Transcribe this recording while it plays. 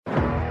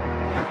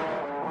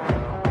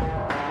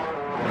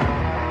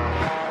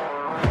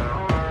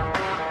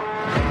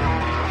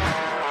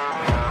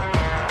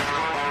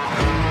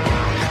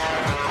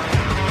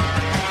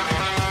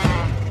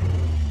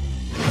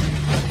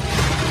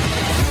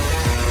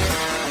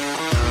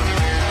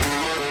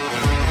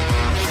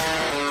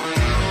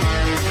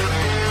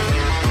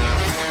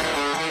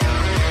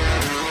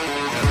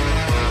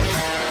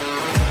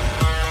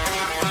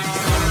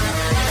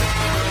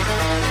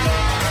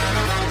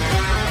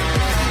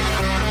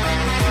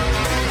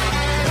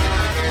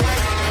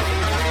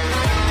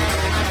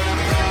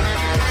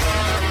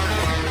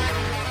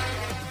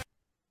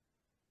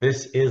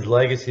This is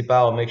Legacy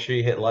Battle. Make sure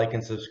you hit like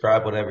and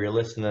subscribe whatever you're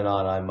listening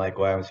on. I'm Mike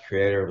Williams,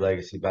 creator of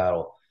Legacy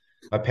Battle.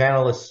 My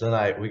panelists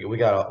tonight, we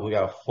got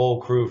a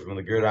full crew from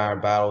the Gridiron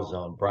Battle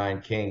Zone.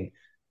 Brian King,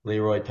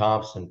 Leroy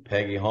Thompson,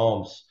 Peggy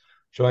Holmes,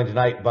 joined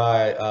tonight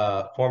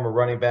by former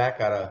running back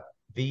out of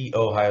the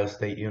Ohio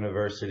State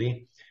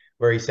University,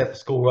 where he set the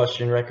school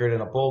rushing record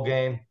in a bowl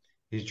game.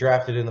 He's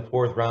drafted in the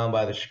fourth round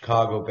by the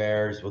Chicago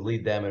Bears, would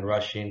lead them in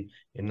rushing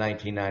in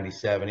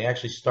 1997. He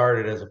actually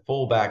started as a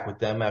fullback with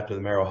them after the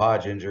Merrill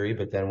Hodge injury,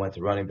 but then went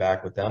to running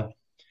back with them.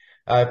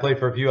 I played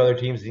for a few other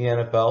teams in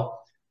the NFL,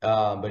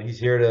 but he's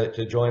here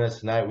to join us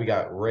tonight. We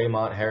got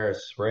Raymont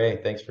Harris.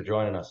 Ray, thanks for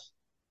joining us.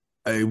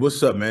 Hey,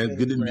 what's up, man? Hey,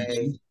 Good to meet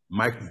Ray. you.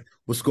 Mike,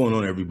 what's going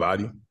on,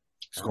 everybody?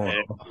 What's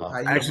going on? How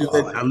you Actually,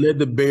 doing? I led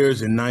the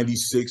Bears in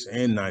 96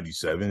 and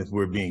 97, if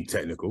we're being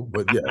technical.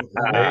 But yeah,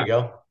 There you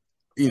go.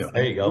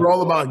 There you go. we're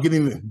all about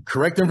getting the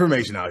correct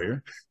information out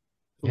here.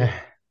 Yeah.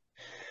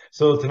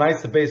 So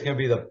tonight's debate is going to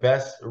be the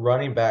best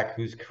running back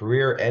whose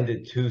career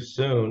ended too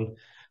soon.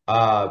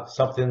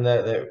 Something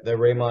that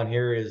Raymond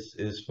here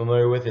is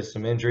familiar with is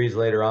some injuries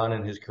later on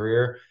in his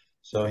career,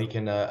 so he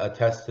can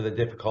attest to the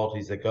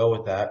difficulties that go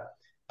with that.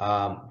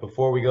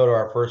 Before we go to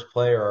our first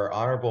player, our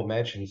honorable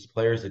mentions,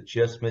 players that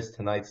just missed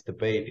tonight's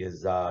debate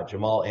is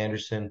Jamal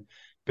Anderson,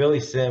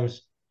 Billy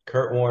Sims,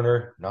 Kurt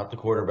Warner, not the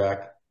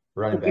quarterback,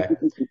 running back,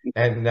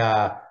 and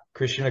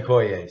Christian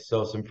Okoye.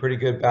 So some pretty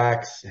good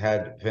backs,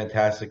 had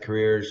fantastic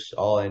careers,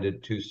 all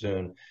ended too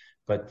soon.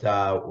 But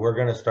we're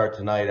going to start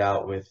tonight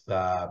out with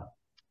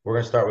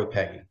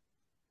Peggy.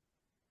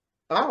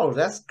 Oh,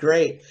 that's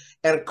great.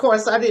 And of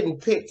course, I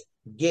didn't pick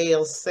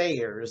Gail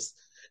Sayers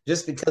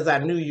just because I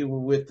knew you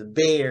were with the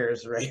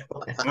Bears, right?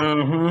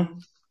 Mm-hmm.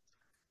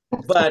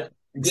 But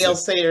Gail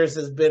Sayers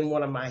has been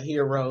one of my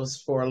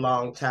heroes for a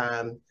long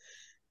time.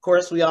 Of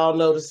course, we all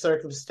know the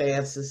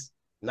circumstances.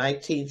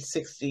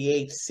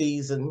 1968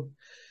 season,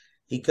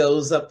 he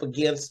goes up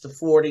against the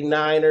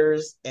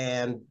 49ers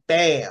and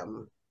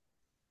bam,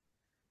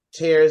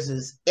 tears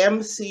his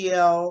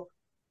MCL,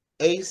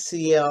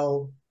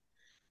 ACL,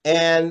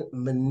 and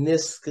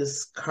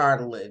meniscus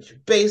cartilage.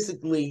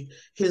 Basically,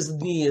 his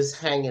knee is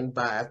hanging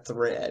by a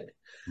thread.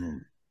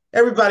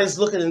 Everybody's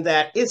looking at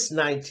that. It's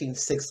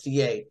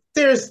 1968.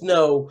 There's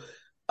no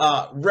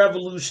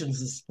revolutions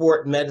in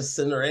sport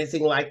medicine or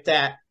anything like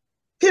that.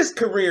 His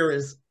career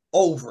is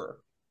over.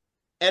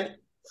 And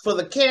for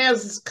the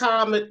Kansas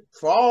Comet,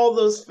 for all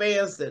those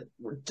fans that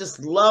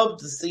just love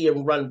to see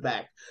him run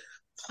back,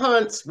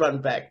 punts,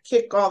 run back,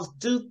 kickoffs,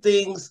 do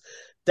things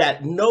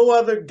that no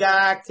other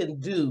guy can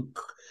do,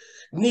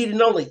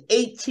 needing only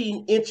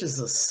 18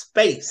 inches of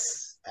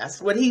space. That's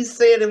what he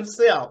said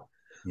himself,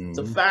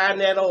 to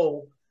find that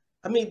old.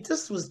 I mean,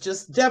 this was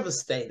just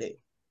devastating.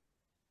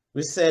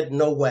 We said,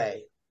 no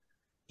way.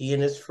 He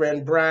and his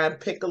friend Brian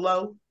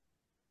Piccolo,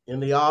 in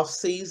the off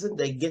season,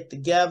 they get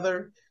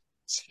together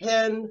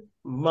 10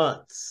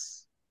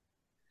 months,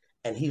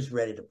 and he's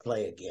ready to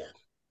play again.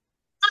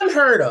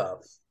 Unheard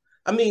of.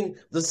 I mean,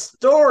 the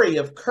story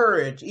of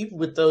courage, even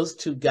with those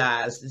two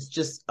guys, is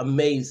just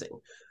amazing.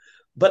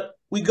 But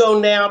we go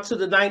now to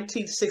the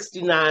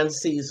 1969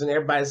 season.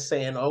 Everybody's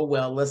saying, oh,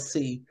 well, let's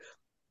see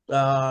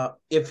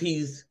if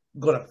he's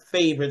going to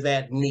favor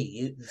that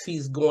knee, if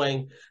he's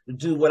going to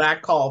do what I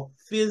call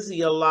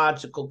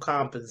physiological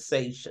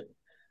compensation.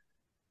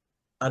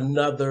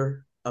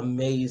 Another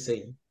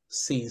amazing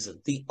season.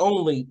 The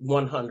only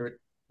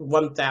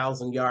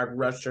 1,000-yard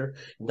rusher,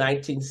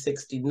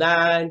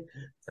 1969,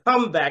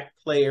 comeback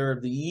player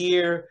of the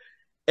year.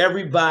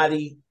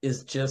 Everybody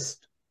is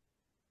just,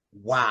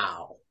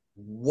 wow,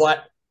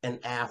 what an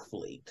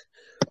athlete.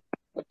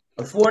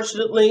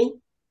 Unfortunately,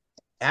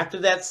 after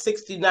that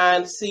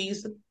 69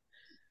 season,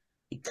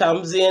 he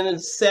comes in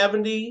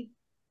 70,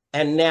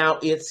 and now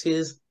it's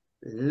his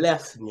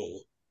left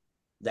knee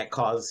that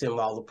causes him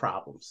all the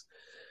problems.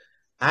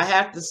 I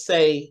have to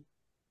say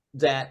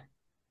that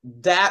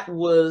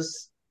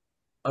was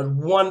a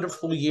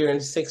wonderful year in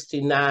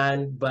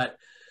 69, but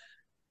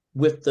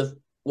with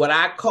what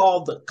I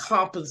call the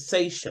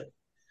compensation,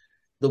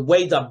 the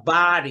way the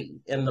body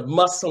and the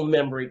muscle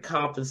memory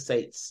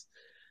compensates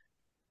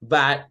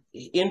by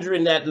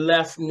injuring that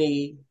left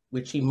knee,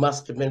 which he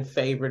must have been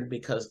favored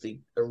because the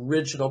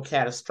original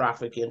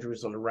catastrophic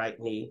injuries on the right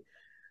knee.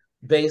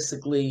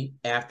 Basically,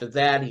 after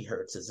that, he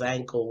hurts his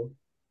ankle.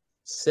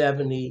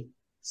 70,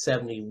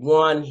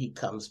 71, he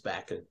comes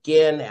back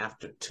again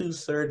after 2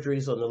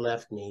 surgeries on the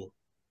left knee,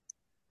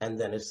 and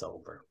then it's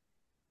over.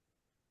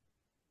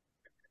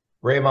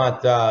 Raymond,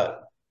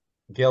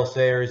 Gail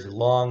Sayers,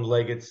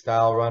 long-legged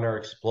style runner,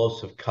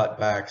 explosive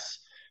cutbacks.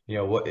 You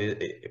know,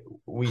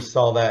 we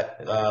saw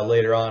that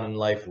later on in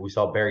life. We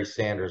saw Barry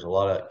Sanders. A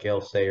lot of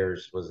Gail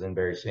Sayers was in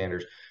Barry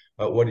Sanders.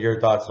 What are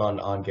your thoughts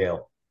on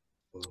Gail?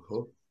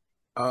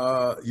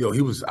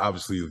 He was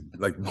obviously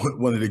like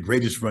one of the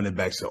greatest running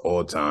backs of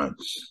all time.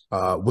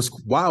 What's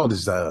wild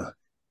is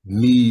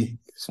me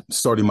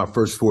starting my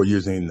first 4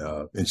 years in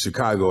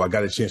Chicago. I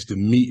got a chance to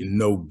meet and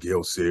know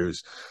Gail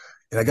Sayers,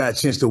 and I got a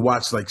chance to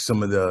watch like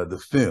some of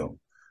the film.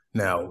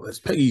 Now, as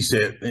Peggy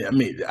said,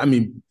 I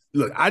mean,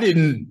 look, I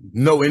didn't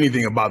know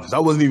anything about this. I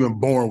wasn't even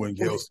born when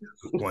Gale Sayers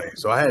was playing,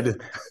 so I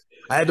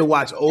had to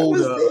watch old.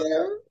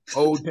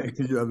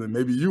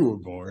 Maybe you were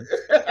born,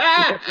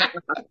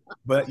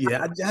 but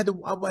yeah, I had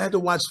to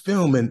watch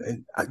film,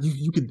 and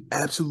you could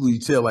absolutely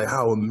tell like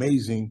how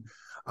amazing,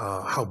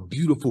 how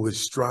beautiful his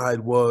stride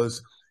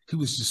was. He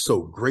was just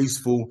so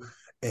graceful.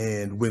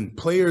 And when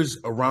players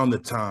around the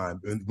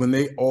time, and when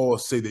they all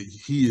say that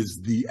he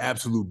is the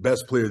absolute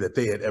best player that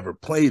they had ever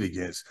played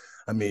against,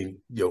 I mean,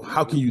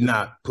 how can you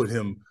not put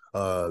him,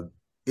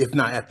 if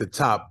not at the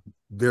top,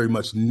 very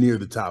much near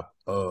the top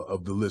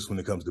of the list when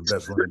it comes to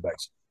best running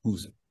backs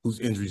whose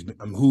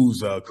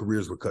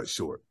careers were cut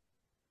short.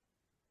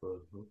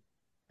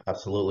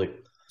 Absolutely.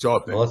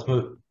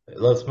 Well,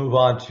 let's move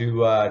on to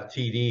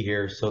TD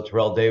here. So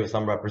Terrell Davis,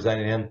 I'm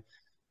representing him.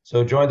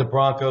 So joined the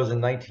Broncos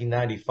in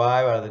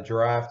 1995 out of the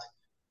draft.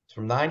 It's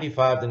from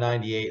 95 to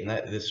 98,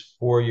 and this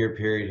 4-year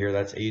period here,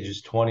 that's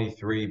ages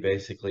 23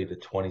 basically to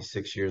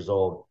 26 years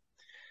old.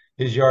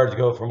 His yards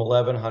go from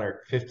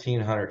 1,100,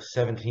 1,500,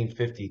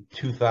 1,750,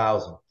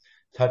 2,000.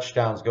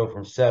 Touchdowns go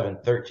from 7,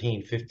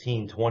 13,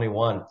 15,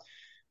 21.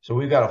 So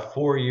we've got a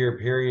 4-year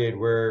period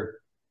where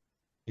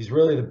he's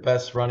really the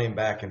best running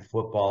back in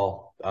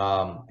football.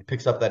 He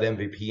picks up that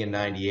MVP in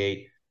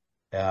 98.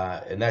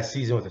 In that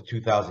season with the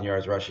 2,000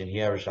 yards rushing,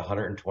 he averaged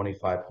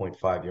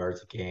 125.5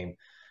 yards a game.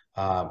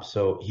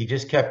 So he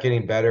just kept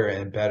getting better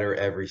and better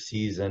every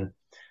season.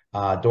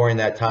 During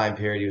that time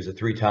period, he was a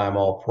 3-time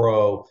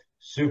All-Pro,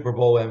 Super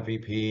Bowl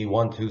MVP,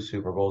 won 2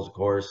 Super Bowls, of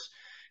course.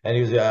 And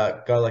he was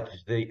got elected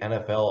to the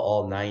NFL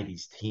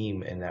All-90s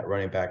team in that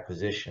running back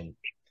position.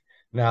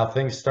 Now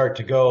things start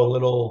to go a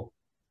little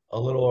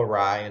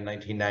awry in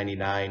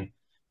 1999.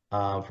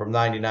 From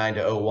 99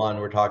 to 01,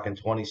 we're talking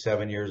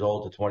 27 years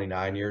old to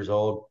 29 years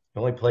old. He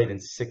only played in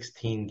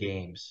 16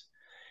 games.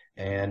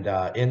 And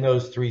in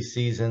those 3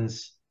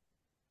 seasons,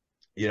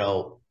 they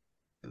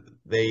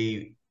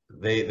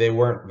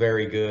weren't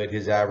very good.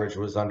 His average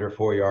was under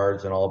 4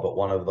 yards and all but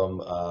one of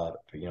them,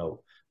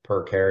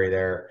 per carry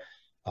there.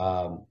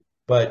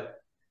 But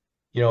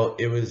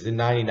it was in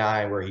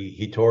 99 where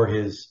he tore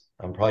his,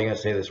 I'm probably going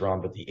to say this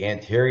wrong, but the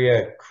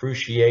anterior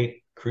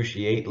cruciate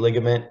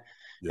ligament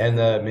and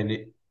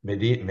the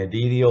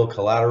medial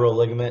collateral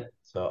ligament.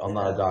 So I'm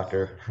not a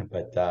doctor,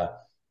 but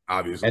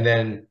obviously. And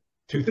then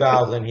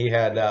 2000, he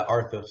had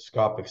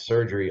arthroscopic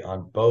surgery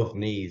on both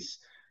knees.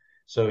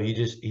 So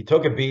he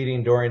took a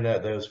beating during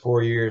those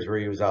 4 years where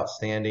he was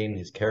outstanding.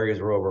 His carries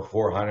were over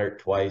 400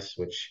 twice,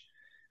 which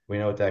we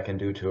know what that can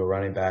do to a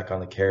running back on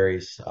the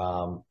carries.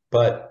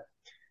 But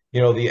the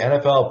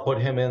NFL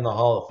put him in the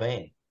Hall of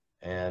Fame,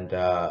 and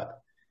that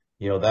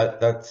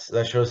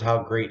shows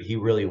how great he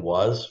really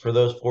was for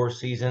those 4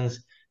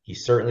 seasons. He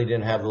certainly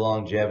didn't have the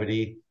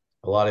longevity.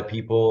 A lot of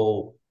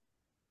people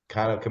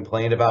kind of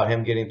complained about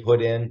him getting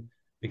put in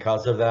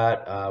because of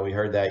that. We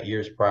heard that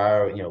years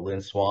prior.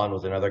 Lynn Swann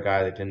was another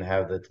guy that didn't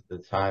have the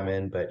time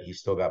in, but he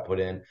still got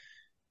put in.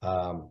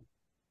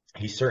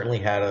 He certainly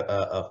had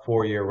a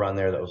 4-year run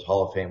there that was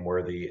Hall of Fame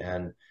worthy.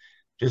 And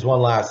just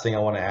one last thing I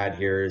want to add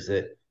here is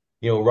that,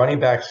 running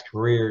backs'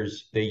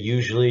 careers, they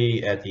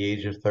usually at the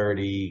age of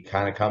 30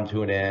 kind of come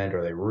to an end,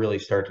 or they really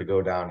start to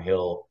go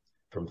downhill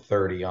from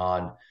 30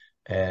 on.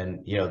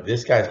 And,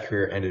 this guy's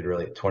career ended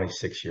really at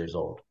 26 years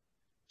old.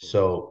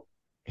 So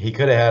he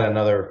could have had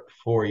another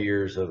 4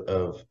 years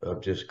of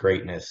just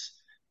greatness.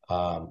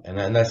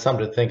 And that's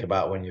something to think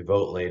about when you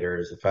vote later,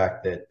 is the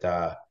fact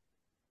that,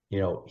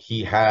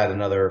 he had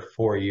another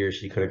 4 years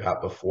he could have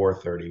got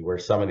before 30, where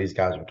some of these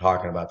guys we're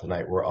talking about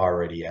tonight were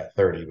already at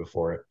 30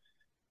 before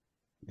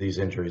these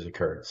injuries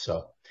occurred.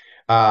 So,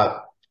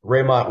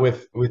 Raymont,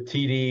 with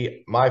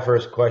TD, my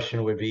first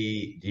question would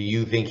be, do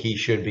you think he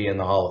should be in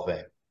the Hall of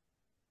Fame?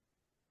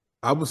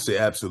 I would say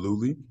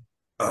absolutely.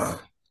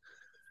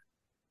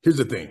 Here's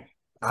the thing.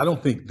 I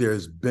don't think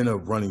there's been a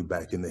running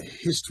back in the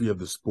history of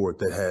the sport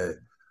that had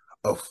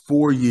a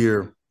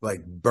 4-year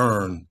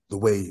burn the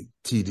way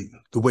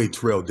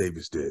Terrell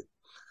Davis did.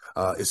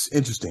 It's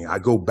interesting. I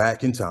go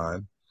back in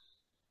time.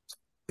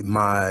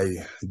 My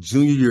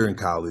junior year in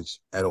college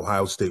at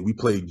Ohio State, we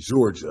played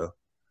Georgia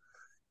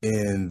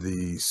in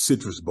the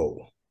Citrus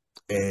Bowl.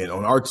 And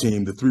on our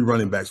team, the 3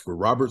 running backs were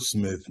Robert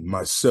Smith,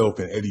 myself,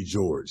 and Eddie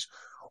George.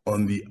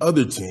 On the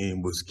other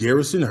team was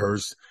Garrison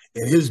Hurst,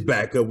 and his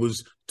backup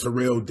was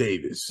Terrell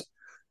Davis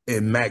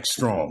and Max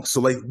Strong.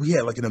 So we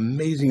had an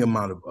amazing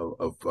amount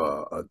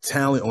of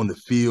talent on the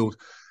field.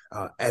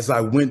 As I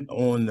went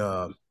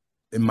on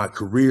in my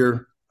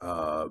career,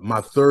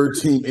 my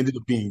 3rd team ended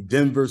up being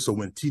Denver. So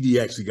when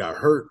TD actually got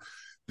hurt,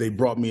 they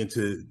brought me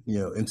into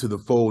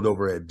the fold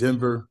over at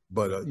Denver.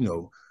 But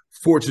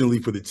fortunately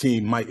for the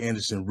team, Mike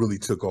Anderson really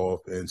took off,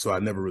 and so I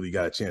never really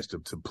got a chance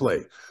to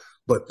play.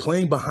 But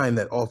playing behind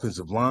that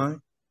offensive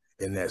line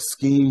and that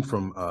scheme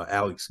from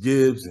Alex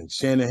Gibbs and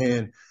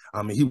Shanahan,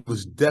 I mean, he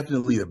was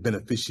definitely a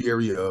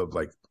beneficiary of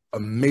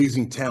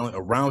amazing talent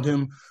around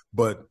him.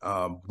 But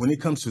when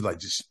it comes to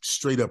just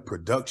straight up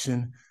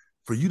production,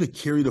 for you to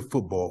carry the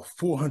football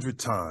 400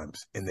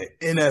 times in the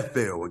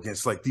NFL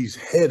against these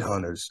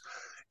headhunters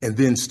and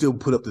then still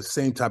put up the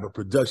same type of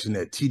production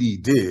that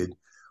TD did,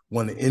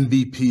 won the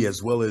MVP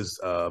as well as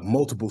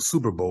multiple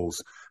Super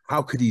Bowls,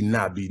 how could he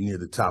not be near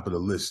the top of the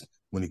list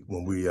when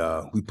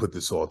we put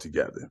this all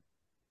together?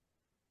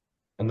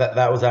 And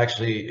that was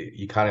actually,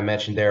 you kind of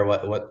mentioned there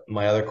what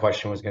my other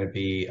question was going to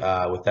be,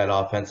 with that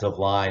offensive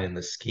line and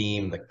the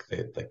scheme, the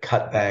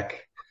cutback,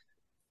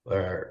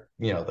 or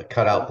the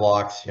cutout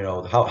blocks.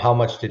 How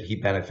much did he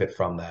benefit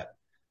from that?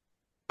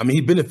 I mean,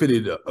 he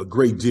benefited a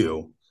great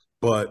deal,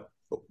 but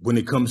when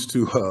it comes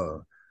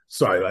to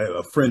sorry,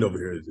 a friend over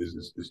here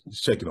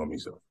is checking on me,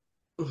 so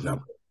Mhm.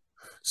 now,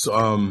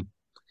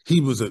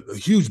 he was a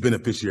huge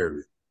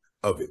beneficiary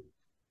of it.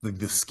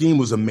 The scheme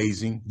was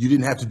amazing. You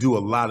didn't have to do a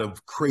lot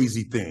of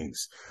crazy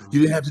things.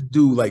 You didn't have to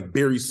do like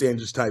Barry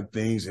Sanders type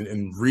things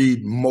and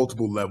read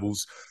multiple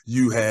levels.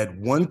 You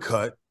had one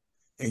cut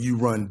and you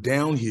run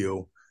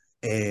downhill,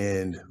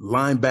 and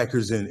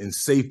linebackers and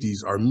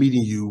safeties are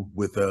meeting you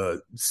with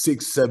a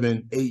 6,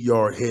 7, 8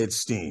 yard head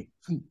steam.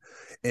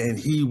 And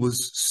he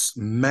was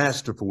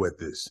masterful at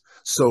this.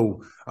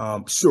 So,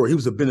 sure, he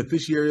was a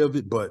beneficiary of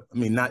it, but I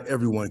mean, not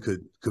everyone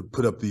could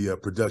put up the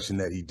production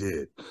that he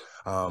did.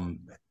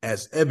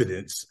 As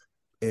evidence,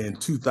 in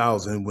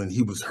 2000, when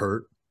he was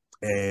hurt,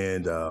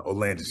 and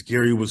Orlando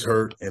Gary was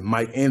hurt, and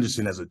Mike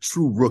Anderson, as a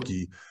true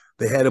rookie,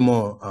 they had him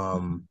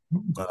on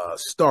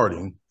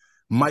starting.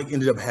 Mike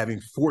ended up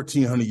having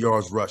 1,400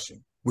 yards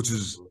rushing, which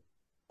is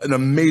an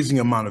amazing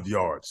amount of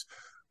yards.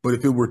 But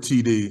if it were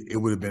TD, it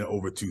would have been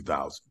over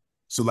 2,000.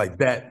 So like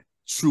that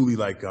truly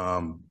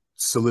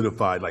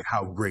solidified like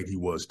how great he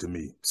was to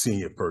me, seeing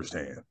it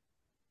firsthand.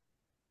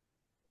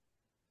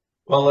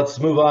 Well, let's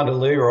move on to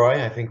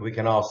Leroy. I think we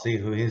can all see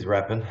who he's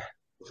repping.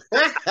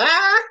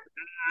 I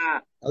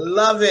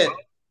love it.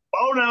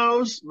 Bo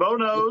knows.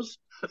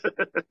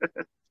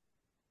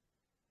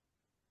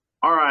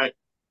 All right.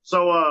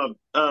 So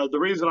the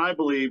reason I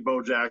believe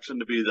Bo Jackson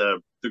to be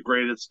the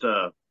greatest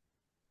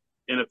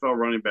NFL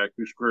running back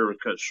whose career was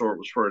cut short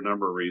was for a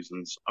number of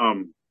reasons.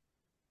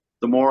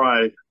 The more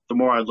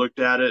I looked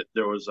at it,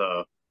 there was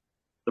the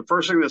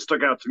first thing that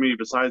stuck out to me,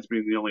 besides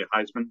being the only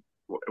Heisman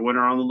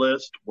winner on the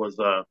list, was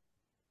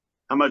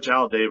how much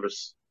Al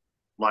Davis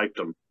liked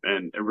him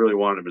and really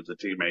wanted him as a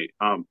teammate.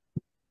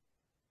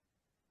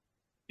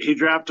 He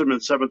drafted him in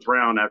the 7th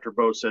round after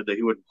Bo said that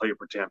he wouldn't play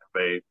for Tampa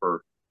Bay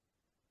for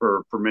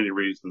many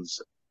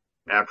reasons.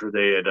 After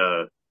they had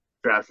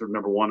drafted him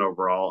number 1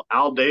 overall,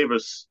 Al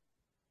Davis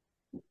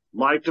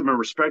liked him and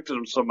respected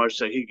him so much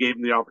that he gave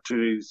him the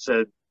opportunity. He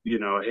said,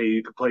 hey,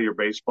 you can play your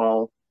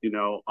baseball.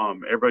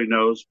 Everybody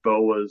knows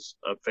Bo was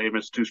a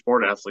famous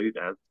 2-sport athlete.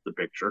 That's the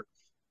picture.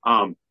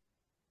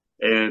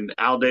 And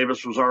Al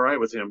Davis was all right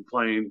with him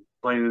playing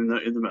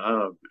in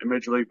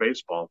Major League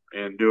Baseball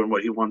and doing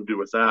what he wanted to do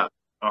with that.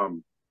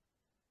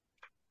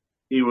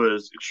 He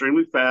was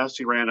extremely fast.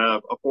 He ran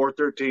a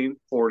 4.13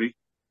 40,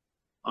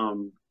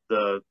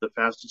 the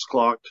fastest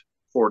clocked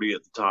 40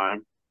 at the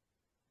time.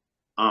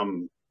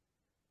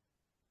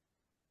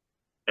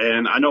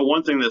 And I know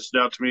one thing that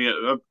stood out to me,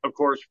 of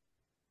course,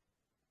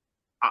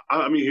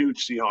 I'm a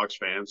huge Seahawks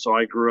fan, so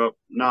I grew up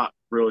not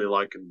really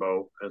liking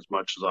Bo as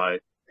much as I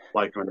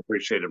like him and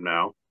appreciate him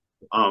now.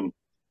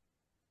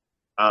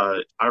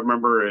 I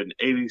remember in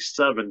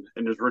 '87,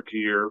 in his rookie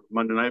year,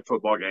 Monday Night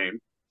Football game,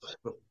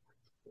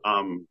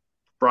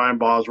 Brian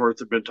Bosworth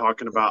had been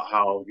talking about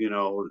how,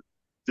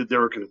 that they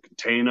were going to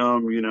contain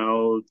him,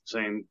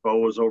 saying Bo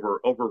was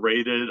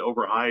overrated,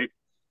 overhyped.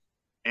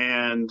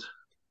 And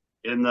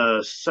in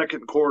the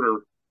second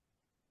quarter,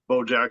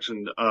 Bo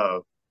Jackson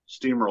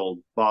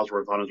steamrolled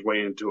Bosworth on his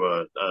way into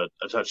a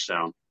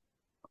touchdown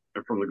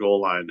from the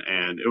goal line.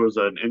 And it was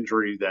an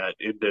injury that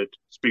ended,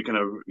 speaking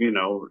of,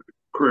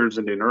 careers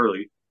ending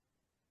early,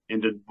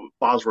 ended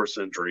Bosworth's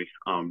injury.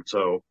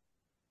 So,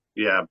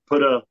 yeah,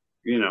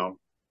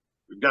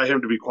 got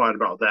him to be quiet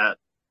about that.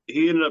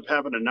 He ended up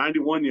having a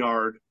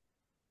 91-yard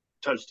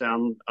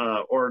touchdown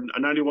or a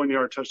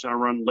 91-yard touchdown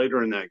run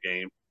later in that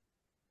game.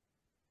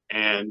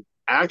 And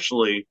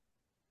actually,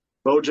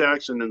 Bo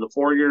Jackson, in the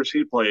 4 years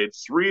he played,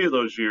 3 of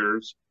those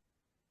years,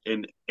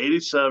 in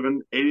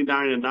 '87,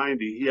 '89, and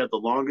 '90, he had the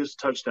longest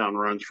touchdown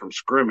runs from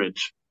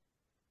scrimmage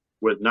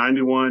with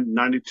 91,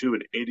 92,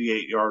 and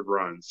 88-yard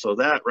runs. So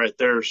that right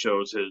there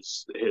shows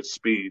his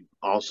speed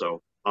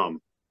also.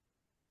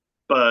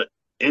 But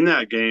in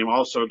that game,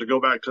 also, to go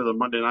back to the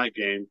Monday night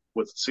game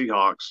with the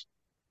Seahawks,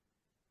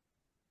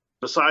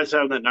 besides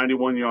having that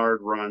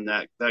 91-yard run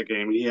that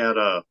game, he had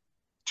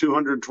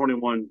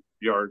 221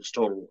 yards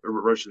total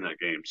rushing that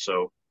game.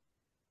 So,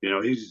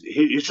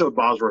 he showed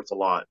Bosworth a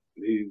lot.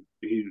 He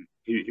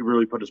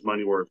really put his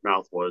money where his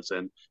mouth was,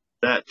 and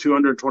that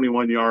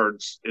 221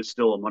 yards is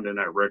still a Monday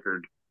night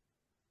record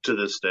to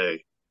this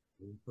day.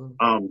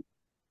 Mm-hmm.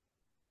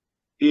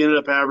 He ended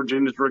up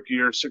averaging his rookie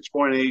year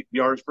 6.8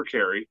 yards per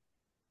carry.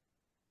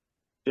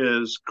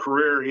 His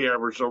career, he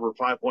averaged over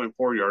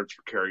 5.4 yards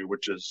per carry,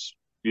 which is,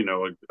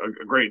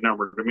 a great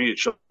number. To me, it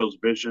shows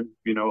vision,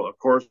 of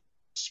course,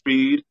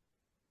 speed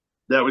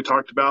that we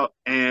talked about,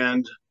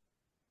 and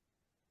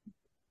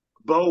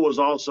Bo was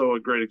also a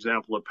great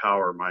example of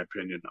power, in my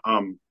opinion.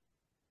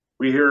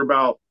 We hear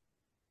about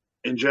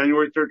in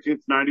January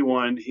 13th,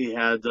 1991, he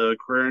had the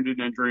career-ending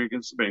injury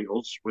against the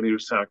Bengals when he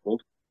was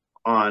tackled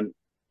on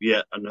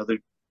yet another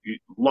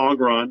long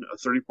run of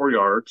 34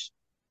 yards.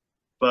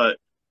 But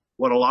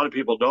what a lot of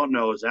people don't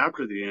know is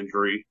after the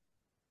injury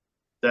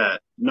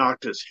that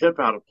knocked his hip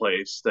out of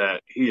place,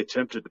 that he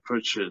attempted to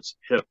push his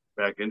hip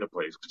back into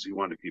place because he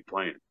wanted to keep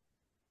playing.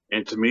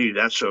 And to me,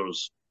 that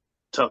shows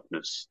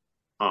toughness.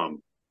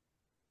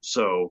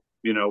 So,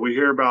 we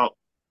hear about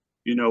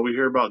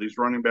these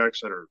running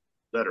backs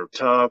that are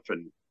tough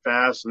and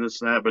fast and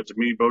this and that, but to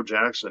me, Bo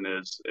Jackson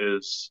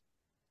is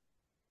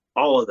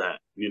all of that.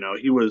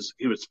 He was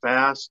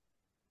fast.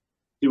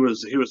 He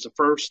was the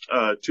first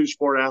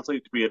two-sport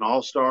athlete to be an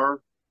all-star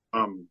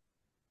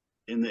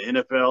in the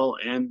NFL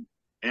and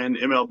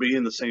MLB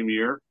in the same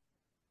year.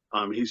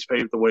 He's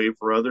paved the way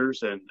for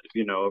others, and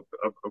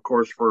of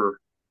course for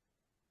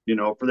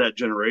that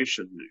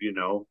generation,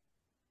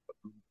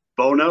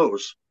 Bo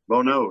knows.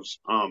 But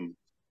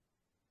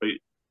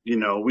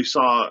we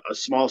saw a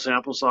small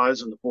sample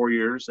size in the 4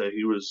 years that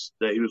he was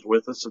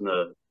with us in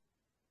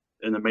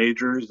the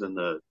majors and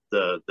the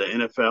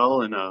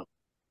NFL, and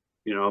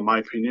in my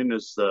opinion,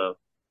 is the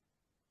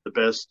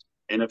best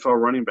NFL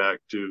running back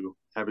to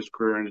have his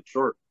career ended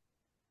short.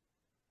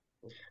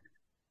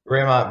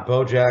 Raymont,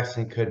 Bo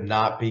Jackson could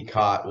not be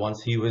caught.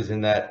 Once he was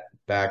in that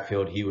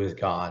backfield, he was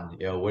gone.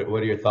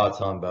 What are your thoughts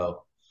on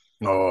Bo?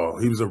 Oh,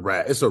 he was a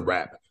rat. It's a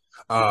wrap.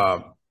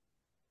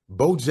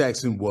 Bo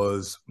Jackson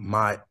was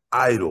my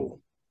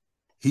idol.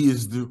 He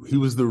was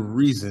the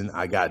reason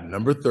I got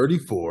number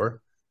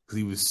 34 because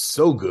he was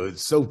so good,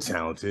 so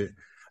talented.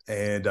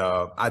 And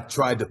I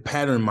tried to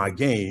pattern my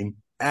game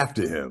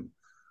after him.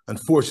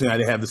 Unfortunately, I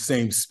didn't have the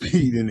same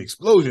speed and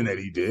explosion that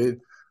he did,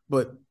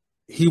 but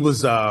he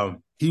was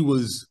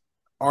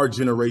our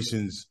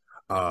generation's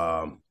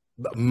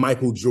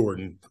Michael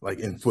Jordan, like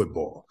in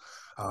football.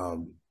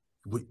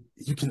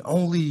 You can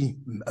only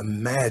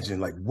imagine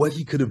like what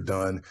he could have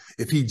done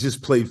if he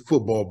just played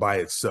football by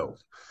itself.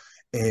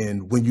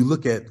 And when you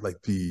look at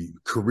like the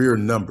career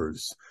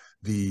numbers,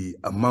 the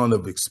amount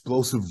of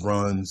explosive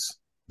runs,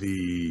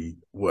 like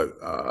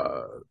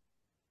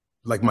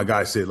my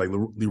guy said, like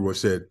Leroy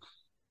said,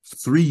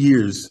 3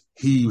 years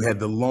he had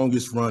the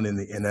longest run in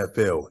the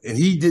NFL, and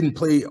he didn't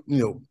play,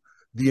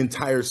 the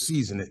entire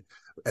season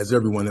as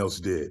everyone else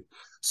did.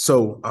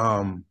 So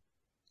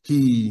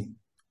he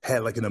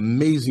had like an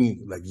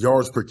amazing like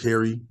yards per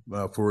carry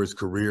for his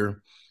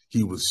career.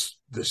 He was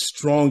the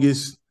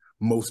strongest,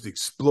 most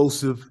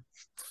explosive,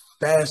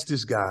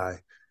 fastest guy.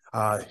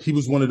 He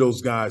was one of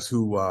those guys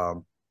who,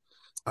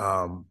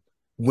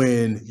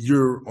 when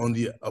you're on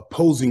the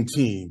opposing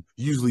team,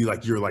 usually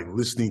like you're like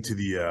listening to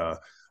the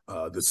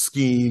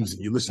schemes,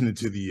 and you're listening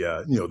to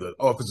the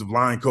offensive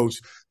line coach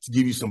to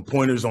give you some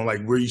pointers on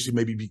like where you should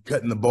maybe be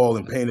cutting the ball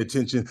and paying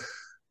attention.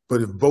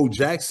 But if Bo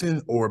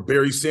Jackson or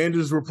Barry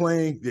Sanders were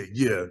playing,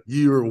 yeah,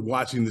 you're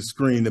watching the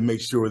screen to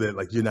make sure that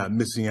like you're not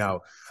missing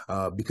out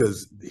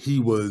because he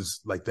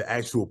was like the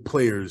actual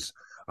players.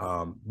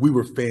 We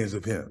were fans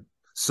of him.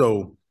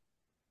 So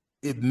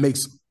it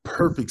makes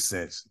perfect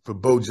sense for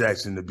Bo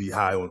Jackson to be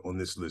high on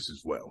this list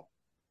as well.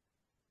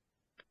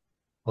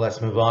 Let's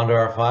move on to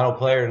our final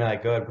player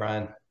tonight. Go ahead,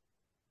 Brian.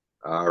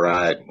 All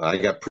right. I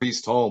got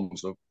Priest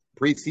Holmes. So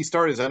Priest, he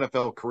started his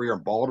NFL career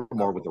in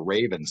Baltimore with the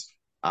Ravens,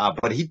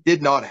 but he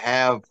did not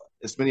have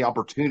as many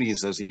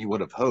opportunities as he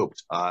would have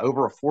hoped.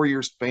 Over a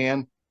 4-year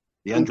span,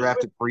 the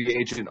undrafted free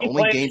agent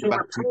only gained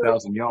about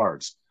 2,000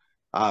 yards,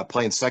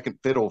 playing second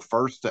fiddle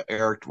first to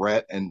Eric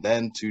Rhett and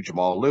then to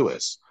Jamal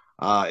Lewis.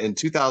 In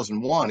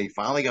 2001, he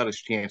finally got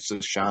his chance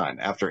to shine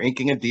after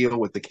inking a deal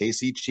with the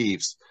KC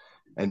Chiefs.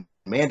 And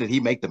man, did he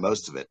make the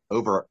most of it.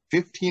 Over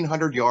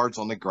 1,500 yards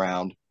on the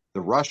ground,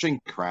 the rushing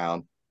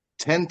crown,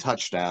 10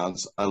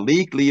 touchdowns, a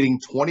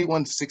league-leading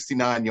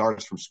 2,169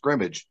 yards from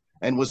scrimmage,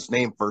 and was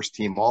named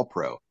first-team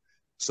All-Pro.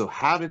 So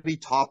how did he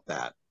top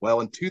that?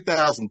 Well, in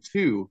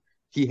 2002,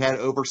 he had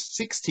over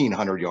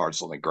 1,600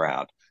 yards on the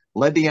ground,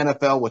 led the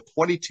NFL with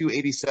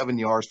 2,287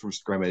 yards from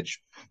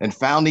scrimmage, and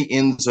found the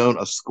end zone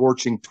a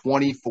scorching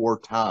 24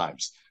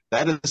 times.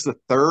 That is the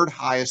third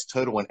highest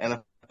total in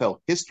NFL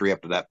history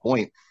up to that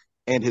point.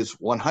 And his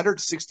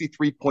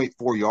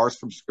 163.4 yards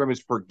from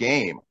scrimmage per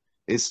game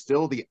is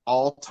still the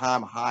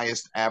all-time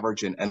highest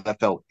average in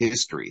NFL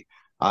history.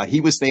 He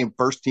was named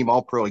first-team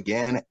All-Pro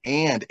again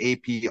and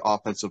AP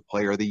Offensive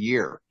Player of the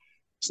Year.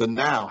 So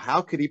now,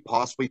 how could he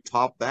possibly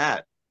top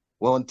that?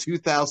 Well, in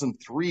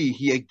 2003,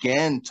 he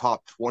again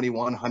topped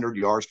 2,100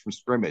 yards from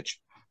scrimmage,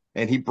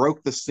 and he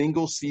broke the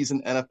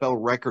single-season NFL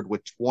record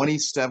with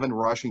 27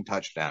 rushing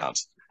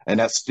touchdowns, and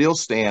that still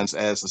stands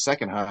as the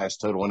second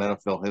highest total in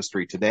NFL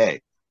history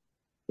today.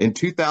 In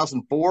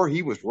 2004,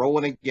 he was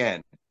rolling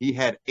again. He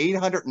had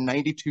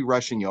 892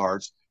 rushing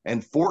yards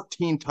and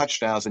 14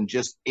 touchdowns in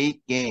just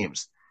 8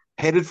 games,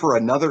 headed for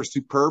another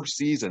superb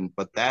season,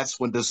 but that's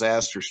when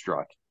disaster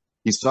struck.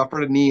 He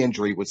suffered a knee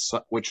injury,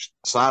 which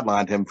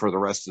sidelined him for the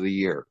rest of the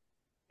year.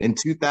 In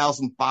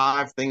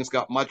 2005, things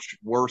got much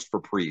worse for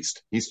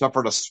Priest. He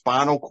suffered a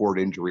spinal cord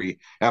injury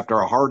after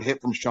a hard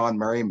hit from Sean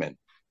Merriman,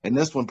 and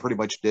this one pretty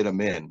much did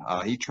him in.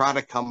 He tried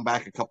to come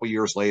back a couple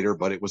years later,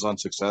 but it was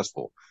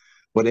unsuccessful.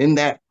 But in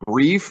that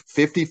brief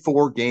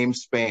 54-game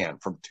span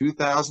from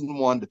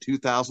 2001 to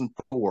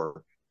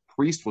 2004,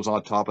 Priest was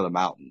on top of the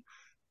mountain.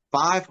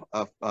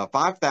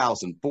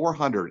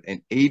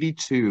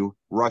 5,482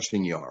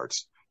 rushing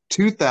yards,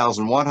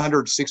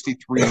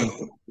 2,163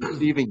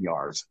 receiving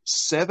yards,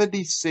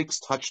 76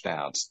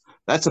 touchdowns.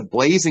 That's a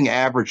blazing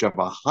average of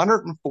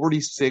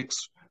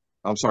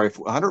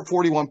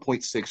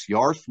 141.6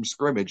 yards from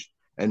scrimmage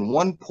and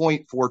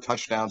 1.4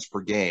 touchdowns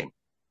per game.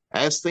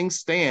 As things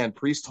stand,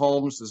 Priest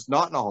Holmes is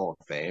not in the Hall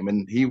of Fame,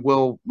 and he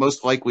will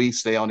most likely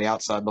stay on the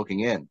outside looking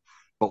in.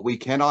 But we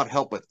cannot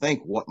help but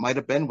think what might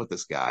have been with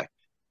this guy.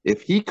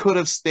 If he could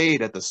have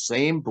stayed at the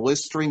same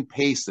blistering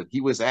pace that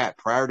he was at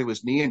prior to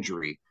his knee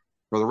injury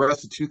for the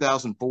rest of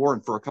 2004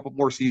 and for a couple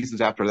more seasons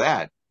after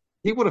that,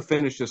 he would have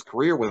finished his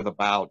career with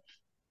about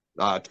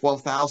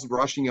 12,000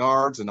 rushing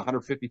yards and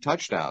 150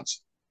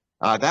 touchdowns.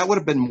 That would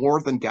have been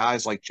more than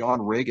guys like John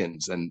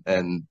Riggins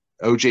and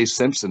O.J.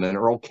 Simpson and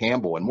Earl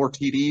Campbell, and more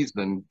TDs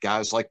than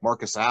guys like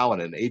Marcus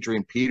Allen and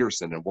Adrian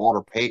Peterson and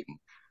Walter Payton.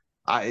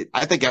 I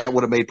think that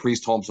would have made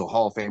Priest Holmes a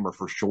Hall of Famer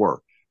for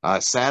sure.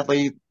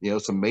 Sadly,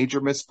 some major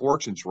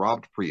misfortunes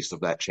robbed Priest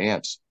of that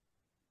chance.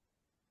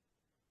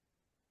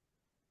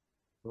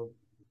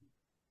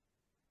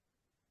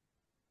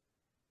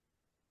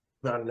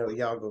 I know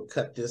y'all gonna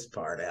cut this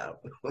part out.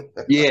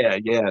 Yeah.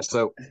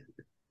 So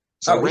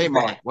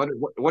Raymont, back.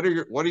 what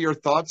are your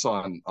thoughts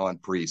on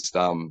Priest?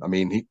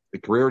 The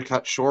career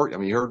cut short.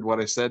 You heard what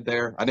I said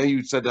there. I know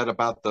you said that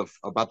about the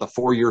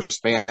 4-year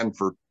span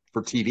for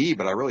TV,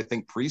 but I really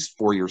think Priest's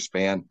 4-year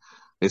span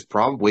is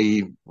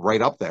probably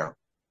right up there.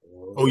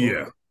 Oh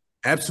yeah,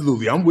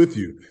 absolutely. I'm with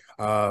you.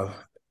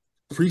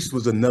 Priest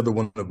was another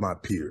one of my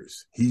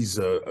peers. He's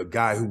a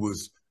guy who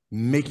was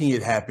making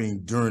it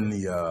happen during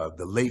the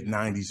late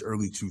 90s,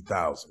 early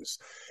 2000s.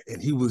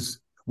 And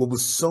what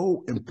was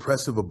so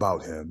impressive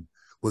about him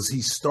was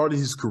he started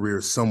his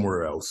career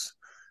somewhere else.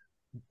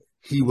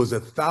 He was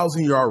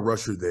 1,000-yard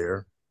rusher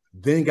there,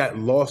 then got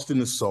lost in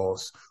the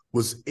sauce,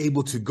 was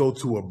able to go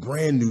to a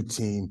brand new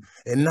team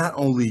and not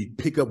only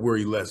pick up where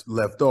he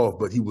left off,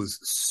 but he was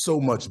so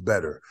much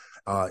better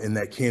in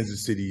that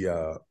Kansas City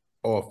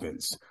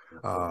offense.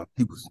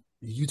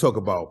 You talk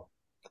about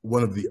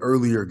one of the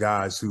earlier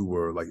guys who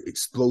were like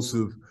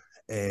explosive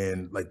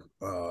and like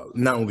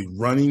not only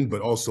running, but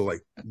also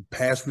like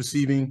pass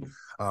receiving.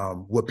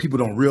 What people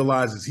don't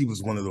realize is he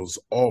was one of those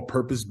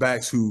all-purpose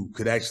backs who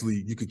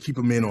you could keep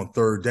him in on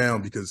third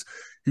down because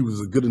he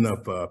was a good enough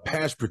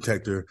pass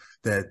protector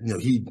that,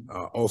 he'd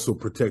also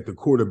protect the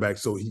quarterback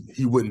so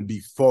he wouldn't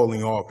be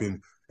falling off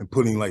and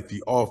putting like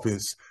the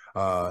offense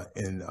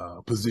in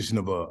a position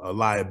of a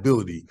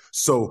liability.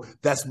 So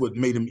that's what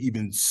made him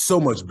even so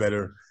much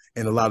better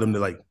and allowed him to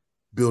like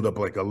build up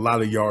like a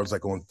lot of yards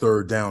like on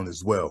third down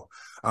as well.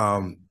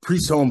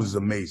 Priest Holmes is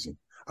amazing.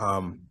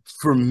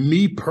 For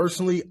me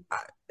personally,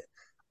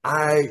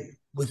 I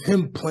with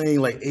him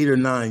playing like 8 or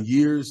 9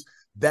 years,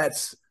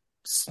 that's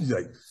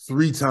like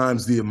 3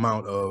 times the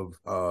amount of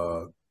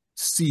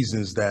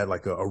seasons that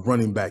like a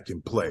running back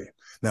can play.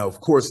 Now, of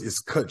course, it's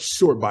cut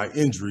short by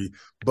injury,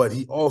 but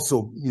he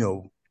also,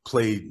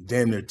 played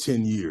damn near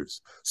 10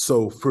 years.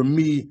 So for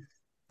me,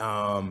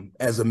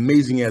 as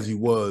amazing as he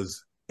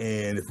was,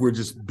 and if we're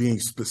just being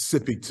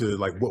specific to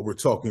like what we're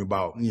talking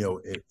about,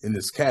 in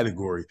this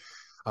category,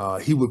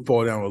 he would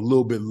fall down a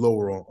little bit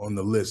lower on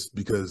the list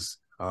because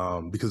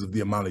of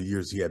the amount of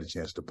years he had a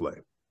chance to play.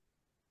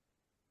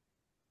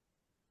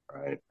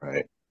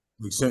 Right.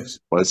 Makes sense.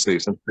 Well, let's see.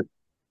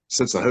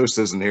 Since the host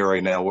isn't here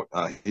right now,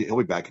 he'll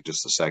be back in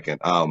just a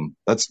second.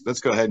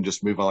 Let's go ahead and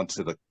just move on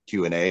to the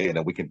Q&A, and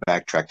then we can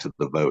backtrack to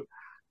the vote.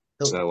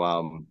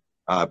 So,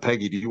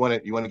 Peggy, do you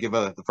want to give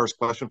the first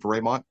question for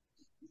Raymont?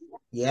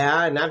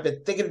 Yeah, and I've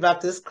been thinking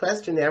about this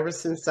question ever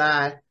since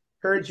I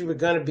heard you were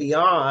going to be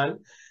on.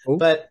 Oh.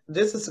 But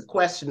this is a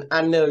question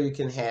I know you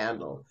can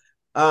handle.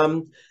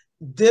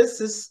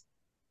 This is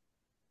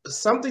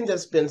something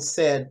that's been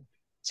said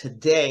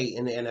today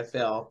in the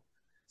NFL,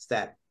 is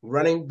that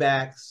running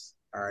backs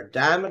are a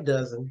dime a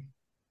dozen.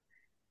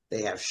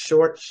 They have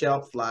short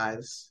shelf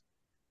lives.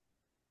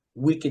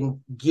 We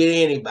can get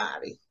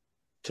anybody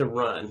to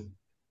run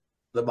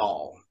the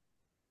ball.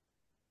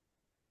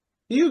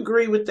 Do you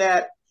agree with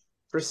that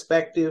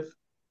perspective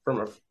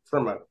from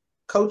a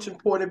coaching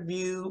point of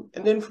view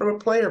and then from a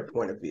player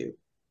point of view?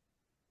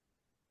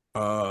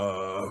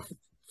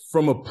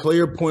 From a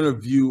player point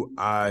of view,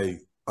 I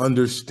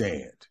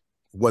understand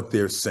what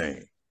they're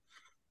saying.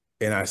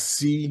 And I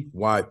see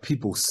why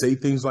people say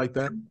things like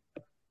that.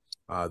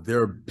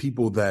 There are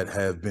people that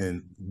have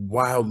been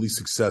wildly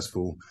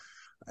successful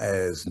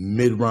as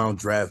mid-round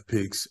draft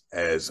picks,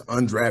 as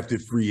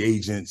undrafted free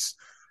agents,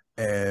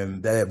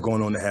 and that have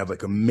gone on to have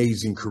like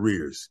amazing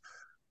careers.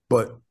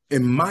 But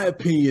in my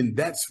opinion,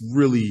 that's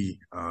really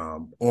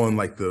on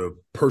like the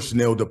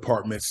personnel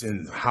departments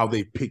and how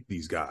they pick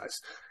these guys.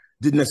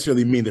 Didn't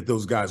necessarily mean that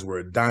those guys were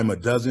a dime a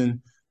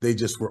dozen. They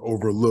just were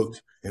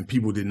overlooked, and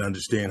people didn't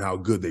understand how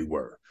good they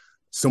were.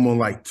 Someone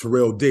like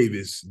Terrell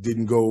Davis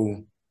didn't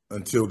go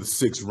until the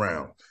 6th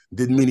round.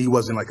 Didn't mean he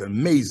wasn't like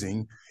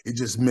amazing. It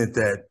just meant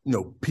that, you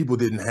know, people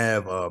didn't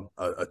have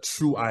a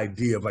true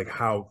idea of like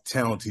how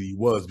talented he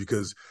was,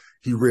 because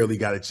he rarely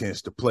got a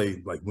chance to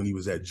play like when he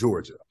was at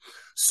Georgia.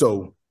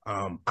 So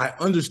I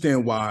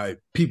understand why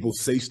people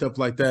say stuff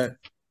like that,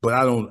 but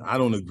I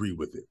don't agree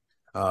with it.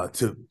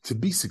 To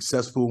be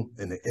successful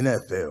in the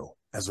NFL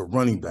as a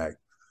running back,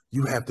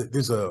 you have to.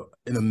 There's an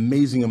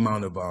amazing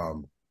amount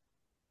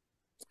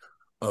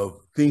of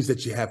things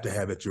that you have to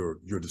have at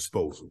your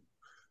disposal.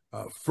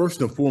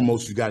 First and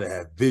foremost, you got to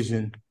have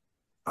vision.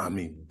 I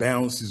mean,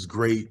 balance is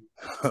great.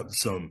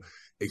 Some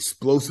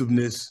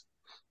explosiveness.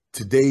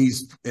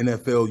 Today's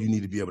NFL, you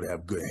need to be able to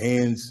have good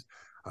hands.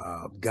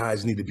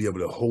 Guys need to be able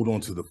to hold on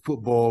to the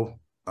football,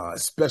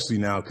 especially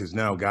now, because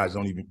now guys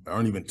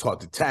aren't even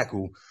taught to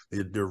tackle.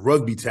 They're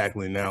rugby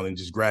tackling now and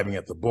just grabbing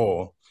at the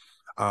ball.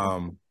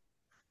 Being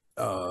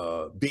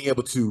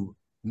able to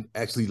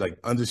actually like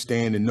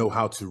understand and know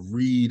how to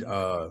read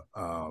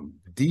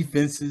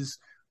defenses,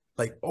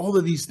 like all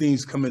of these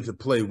things come into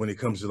play when it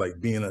comes to like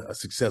being a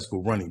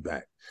successful running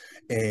back.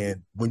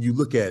 And when you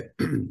look at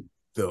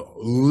the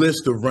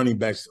list of running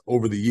backs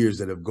over the years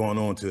that have gone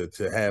on to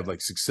have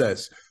like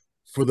success,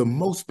 for the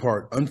most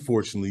part,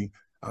 unfortunately,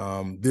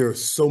 there are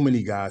so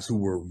many guys who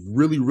were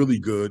really, really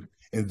good.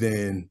 And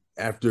then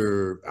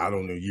after, I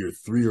don't know, year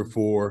 3 or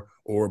 4,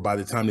 or by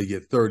the time they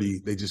get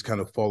 30, they just kind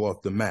of fall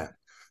off the map.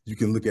 You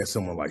can look at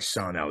someone like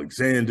Sean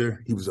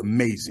Alexander. He was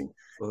amazing.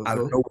 Out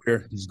of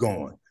nowhere, he's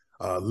gone.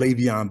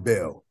 Le'Veon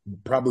Bell,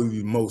 probably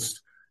the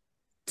most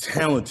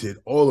talented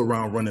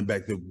all-around running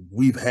back that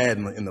we've had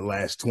in the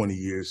last 20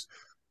 years.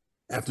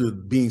 After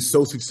being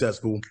so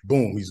successful,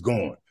 boom, he's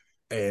gone.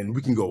 And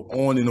we can go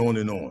on and on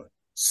and on.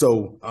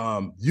 So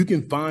you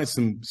can find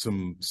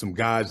some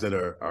guys that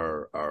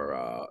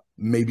are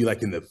maybe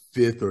like in the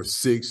 5th or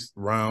 6th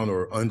round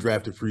or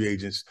undrafted free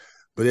agents,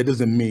 but that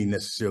doesn't mean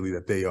necessarily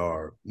that they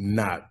are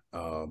not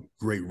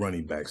great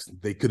running backs.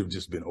 They could have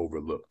just been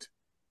overlooked.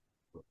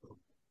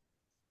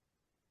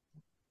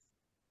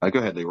 Go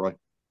ahead, Leroy.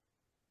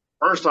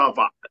 First off,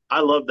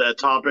 I love that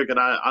topic, and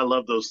I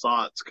love those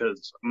thoughts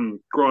because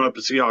growing up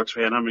a Seahawks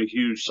fan, I'm a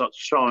huge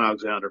Sean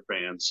Alexander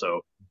fan.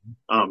 So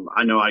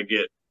I know I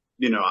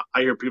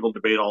hear people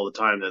debate all the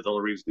time that the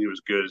only reason he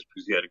was good is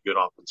because he had a good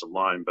offensive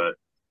line. But,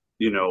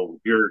 you know,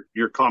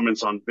 your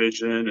comments on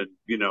vision and,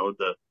 you know,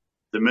 the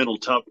mental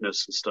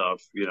toughness and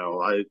stuff, you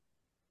know,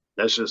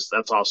 that's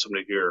awesome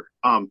to hear.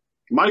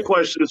 My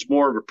question is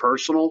more of a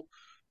personal.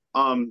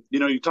 You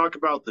know, you talk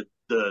about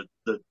the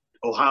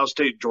Ohio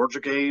State Georgia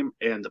game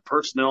and the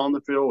personnel on the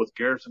field with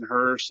Garrison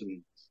Hurst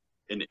and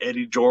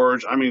Eddie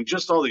George. I mean,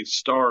 just all these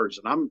stars,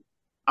 and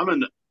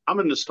I'm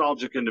a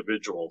nostalgic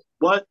individual.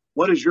 What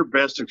is your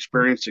best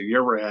experience that you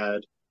ever had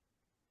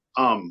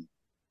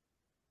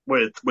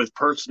with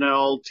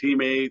personnel,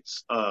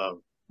 teammates,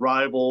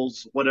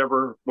 rivals,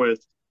 whatever,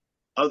 with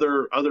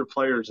other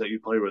players that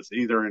you play with,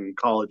 either in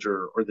college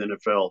or the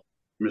NFL,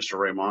 Mr.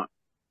 Raymont?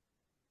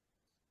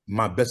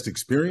 My best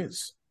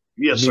experience?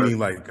 Yes, meaning sir.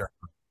 Like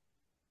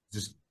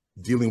just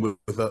dealing with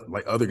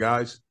like other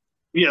guys?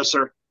 Yes,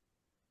 sir.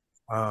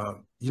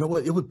 You know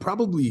what? It would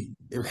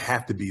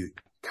have to be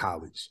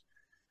college.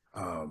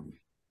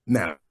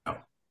 Now,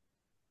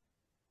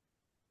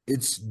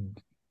 it's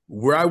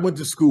where I went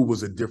to school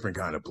was a different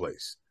kind of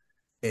place,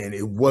 and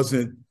it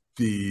wasn't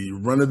the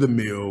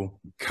run-of-the-mill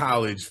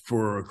college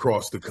for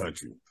across the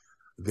country.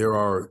 There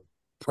are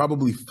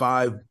probably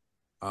 5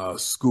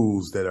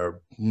 schools that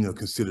are, you know,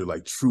 considered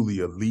like truly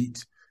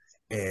elite,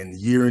 and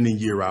year in and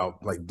year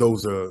out, like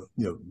those are,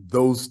 you know,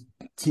 those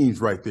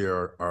teams right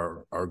there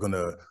are going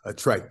to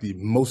attract the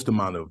most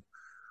amount of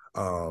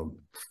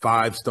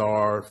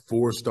 5-star,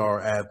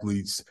 4-star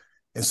athletes.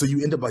 And so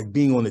you end up like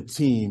being on a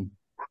team,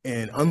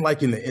 and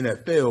unlike in the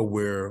NFL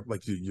where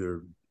like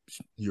your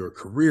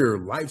career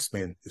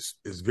lifespan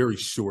is very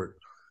short,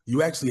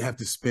 you actually have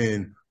to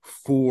spend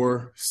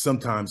 4,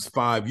 sometimes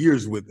 5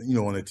 years with, you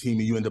know, on a team,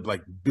 and you end up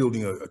like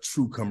building a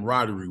true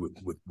camaraderie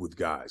with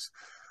guys.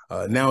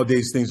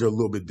 Nowadays, things are a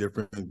little bit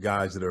different.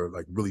 Guys that are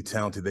like really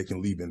talented, they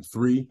can leave in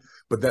 3,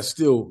 but that's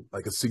still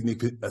like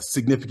a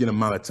significant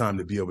amount of time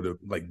to be able to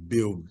like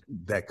build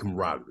that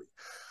camaraderie.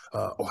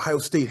 Ohio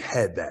State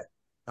had that.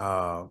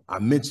 I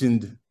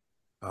mentioned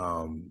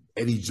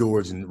Eddie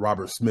George and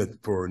Robert Smith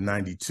for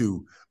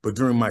 92, but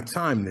during my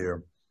time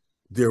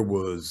there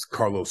was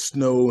Carlos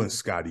Snow and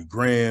Scotty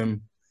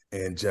Graham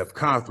and Jeff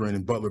Cothran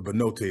and Butler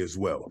Benote as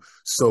well.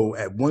 So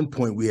at one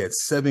point we had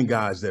 7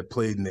 guys that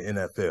played in the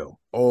NFL,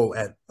 all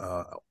at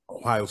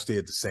Ohio State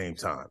at the same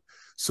time.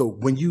 So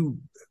when you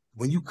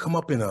come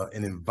up in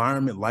an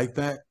environment like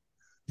that,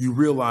 you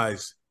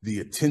realize the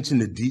attention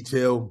to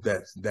detail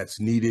that's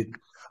needed.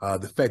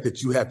 The fact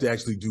that you have to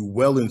actually do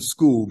well in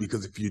school,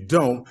 because if you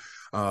don't,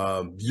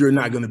 you're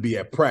not going to be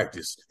at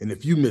practice. And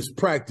if you miss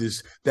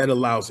practice, that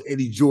allows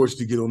Eddie George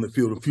to get on the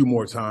field a few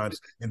more times.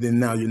 And then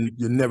now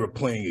you're never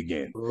playing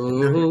again.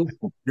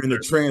 Mm-hmm. You're in a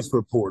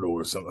transfer portal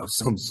or some of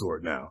some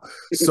sort now.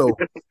 So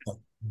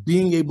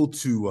being able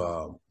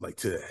to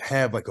to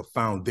have like a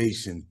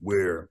foundation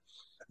where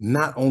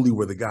not only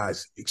were the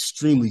guys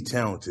extremely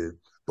talented,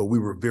 but we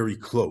were very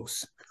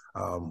close.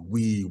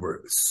 We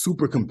were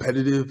super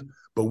competitive,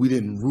 but we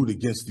didn't root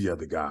against the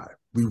other guy.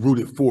 We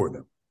rooted for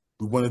them.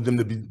 We wanted them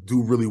to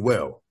do really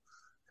well.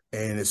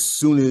 And as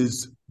soon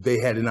as they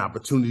had an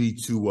opportunity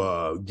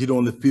to get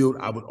on the field,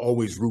 I would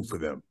always root for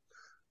them.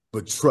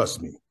 But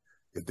trust me,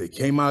 if they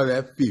came out of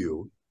that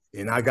field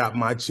and I got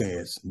my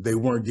chance, they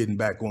weren't getting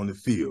back on the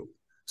field.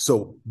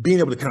 So being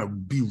able to kind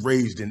of be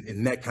raised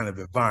in that kind of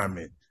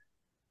environment,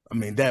 I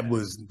mean,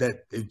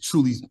 it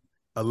truly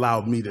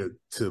allowed me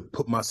to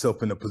put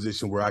myself in a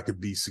position where I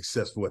could be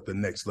successful at the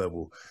next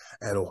level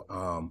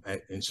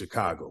in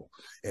Chicago.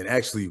 And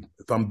actually,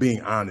 if I'm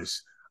being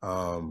honest,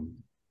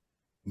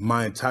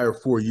 my entire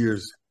 4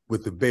 years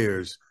with the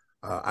Bears,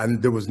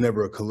 there was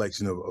never a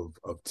collection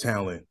of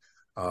talent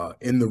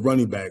in the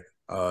running back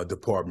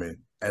department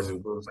as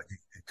it was like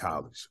in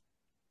college.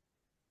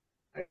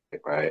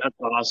 Right. That's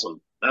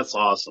awesome. That's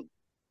awesome.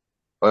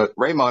 But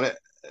Raymond,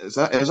 as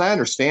I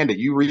understand it,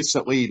 you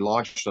recently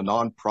launched a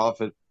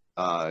nonprofit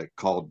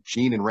called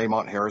Gene and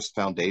Raymont Harris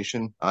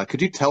Foundation.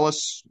 Could you tell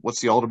us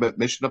what's the ultimate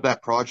mission of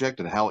that project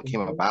and how it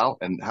came about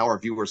and how our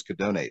viewers could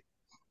donate?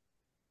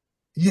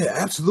 Yeah,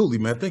 absolutely,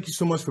 man. Thank you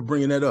so much for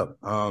bringing that up.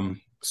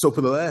 So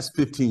for the last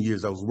 15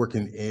 years, I was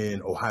working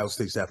in Ohio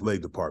State's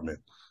athletic department.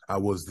 I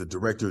was the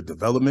director of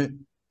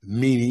development,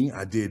 meaning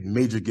I did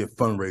major gift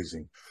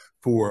fundraising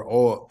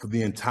for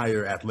the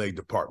entire athletic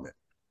department.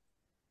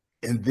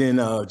 And then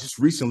just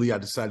recently, I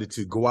decided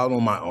to go out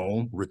on my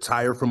own,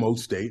 retire from O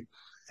State,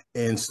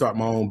 and start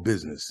my own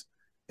business.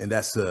 And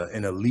that's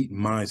an elite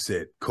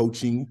mindset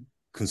coaching,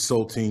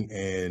 consulting,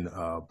 and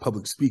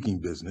public speaking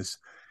business.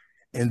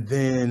 And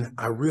then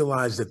I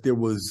realized that there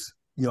was,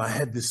 I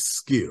had this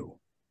skill,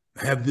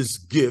 I have this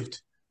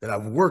gift that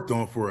I've worked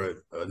on for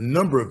a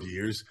number of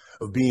years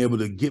of being able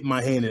to get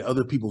my hand in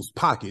other people's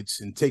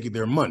pockets and take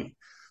their money.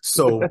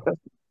 So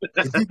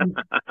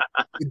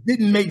it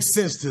didn't make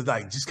sense to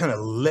just kind of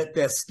let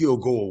that skill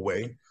go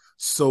away.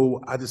 So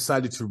I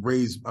decided to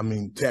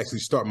actually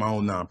start my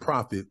own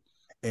nonprofit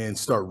and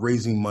start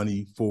raising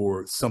money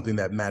for something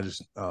that matters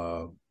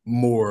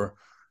more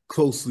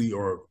closely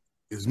or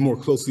is more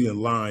closely in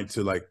line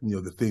to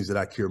the things that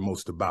I care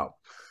most about.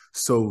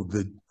 So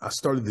I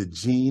started the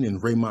Gene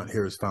and Raymont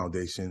Harris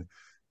Foundation.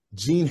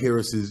 Gene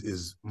Harris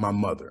is my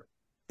mother.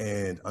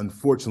 And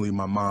unfortunately,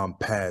 my mom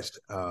passed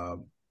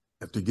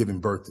after giving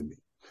birth to me.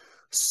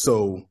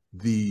 So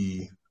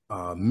the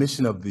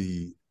mission of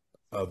the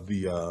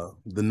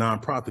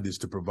nonprofit is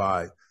to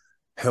provide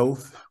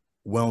health,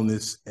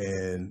 wellness,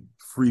 and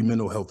free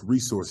mental health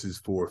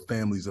resources for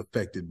families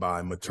affected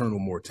by maternal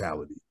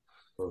mortality.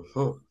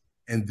 Uh-huh.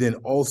 And then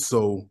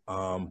also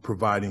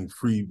providing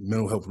free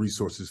mental health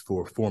resources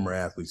for former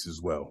athletes as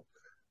well.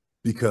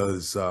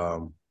 Because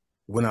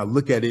when I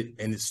look at it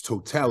in its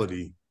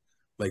totality,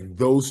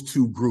 those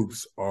two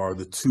groups are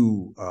the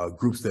two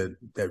groups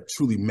that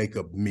truly make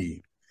up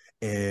me.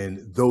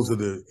 And those are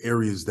the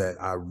areas that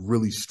I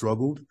really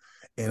struggled.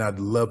 And I'd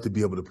love to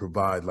be able to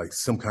provide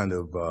some kind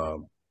of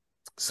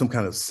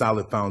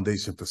solid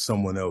foundation for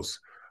someone else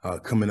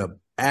coming up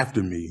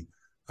after me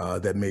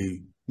that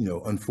may,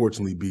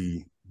 unfortunately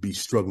be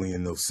struggling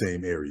in those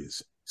same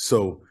areas.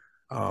 So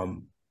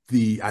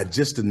I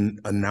just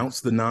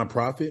announced the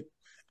nonprofit,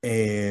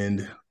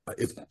 and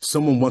if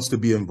someone wants to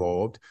be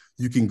involved,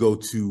 you can go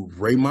to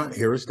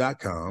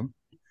RaymontHarris.com.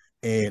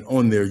 And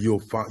on there, you'll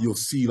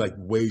see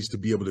ways to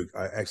be able to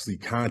actually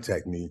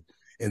contact me.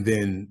 And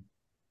then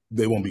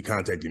they won't be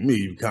contacting me,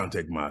 you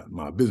contact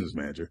my business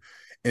manager.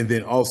 And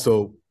then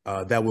also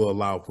that will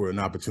allow for an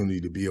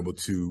opportunity to be able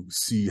to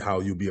see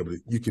how you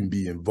can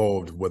be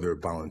involved, whether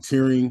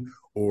volunteering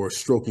or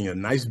stroking a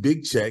nice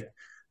big check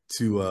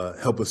to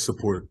help us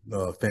support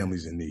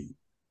families in need.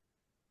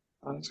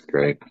 That's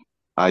great.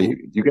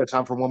 You got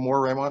time for one more,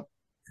 Raymond?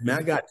 Man,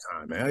 I got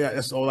time, man.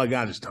 That's all I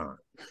got is time.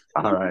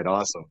 All right,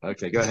 awesome.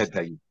 Okay, go ahead,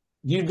 Peggy.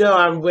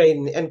 I'm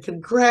waiting. And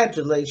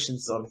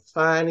congratulations on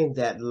finding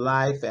that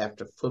life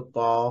after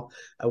football.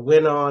 I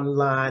went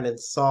online and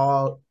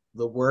saw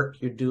the work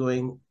you're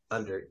doing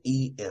under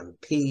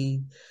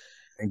EMP.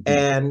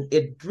 And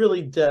it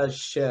really does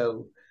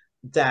show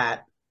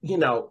that,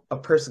 a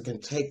person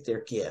can take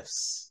their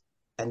gifts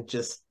and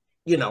just,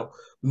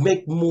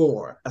 make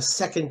more, a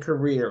second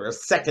career, a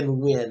second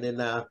win.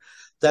 And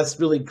that's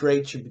really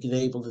great you've been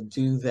able to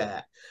do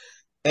that.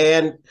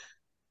 And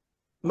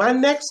my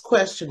next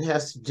question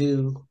has to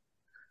do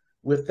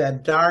with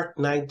that dark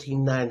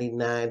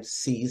 1999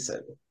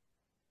 season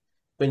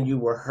when you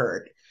were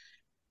hurt.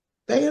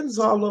 Fans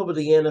all over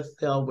the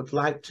NFL would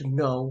like to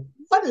know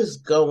what is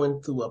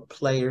going through a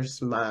player's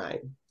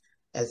mind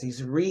as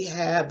he's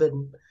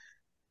rehabbing,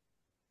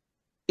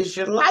 is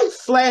your life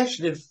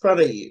flashing in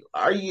front of you?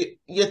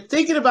 You're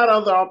thinking about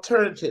other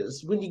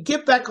alternatives? When you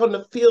get back on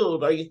the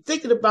field, are you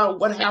thinking about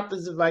what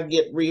happens if I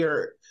get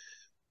re-hurt?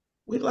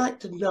 We'd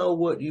like to know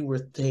what you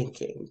were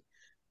thinking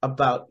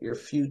about your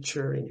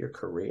future and your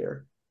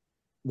career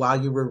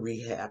while you were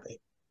rehabbing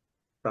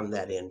from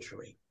that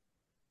injury.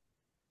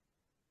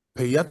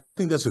 Hey, I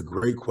think that's a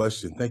great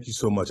question. Thank you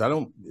so much.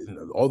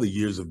 All the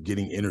years of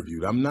getting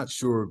interviewed, I'm not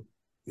sure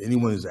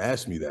anyone has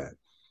asked me that.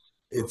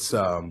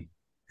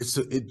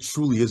 It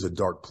truly is a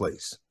dark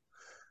place.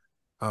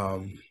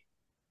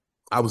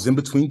 I was in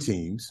between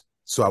teams,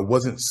 so I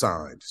wasn't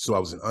signed. So I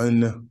was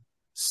an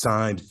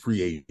unsigned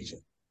free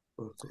agent.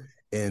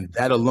 And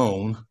that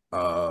alone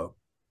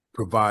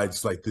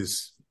provides like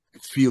this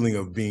feeling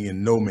of being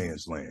in no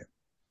man's land.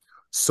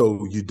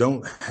 So you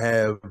don't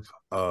have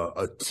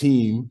a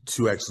team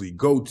to actually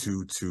go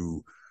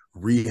to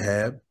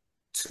rehab,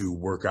 to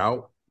work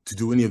out, to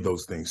do any of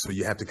those things. So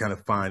you have to kind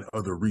of find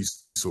other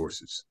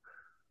resources.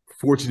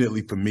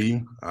 Fortunately for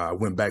me, I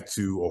went back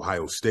to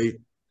Ohio State,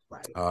 my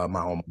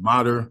alma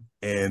mater,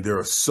 and there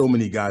are so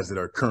many guys that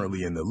are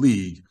currently in the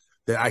league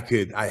that I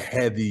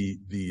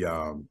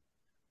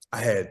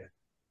had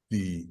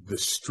the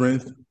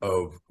strength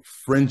of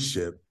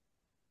friendship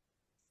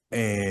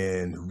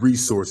and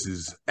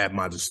resources at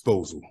my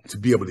disposal to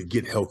be able to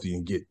get healthy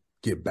and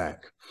get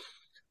back.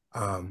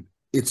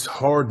 It's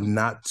hard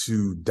not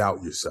to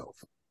doubt yourself.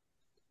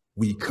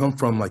 We come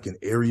from like an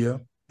area,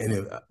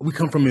 and we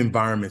come from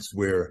environments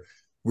where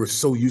we're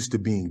so used to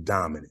being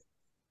dominant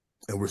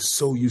and we're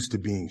so used to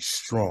being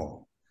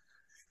strong.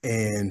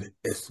 And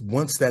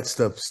once that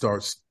stuff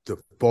starts to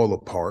fall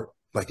apart,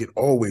 like it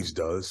always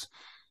does,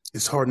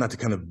 it's hard not to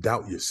kind of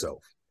doubt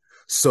yourself.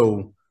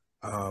 So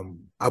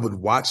I would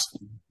watch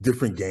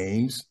different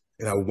games,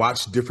 and I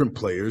watched different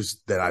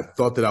players that I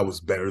thought that I was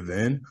better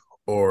than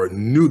or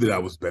knew that I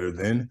was better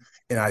than,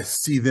 and I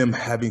see them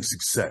having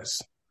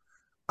success.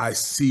 I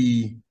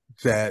see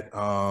that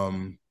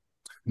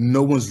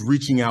no one's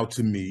reaching out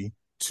to me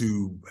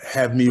to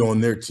have me on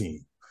their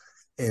team.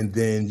 And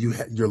then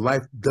your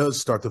life does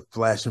start to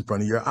flash in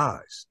front of your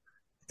eyes.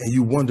 And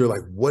you wonder,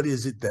 like, what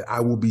is it that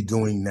I will be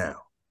doing now?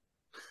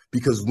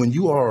 Because when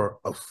you are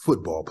a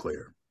football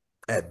player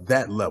at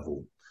that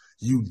level,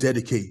 you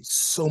dedicate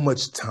so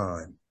much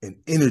time and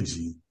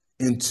energy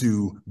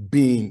into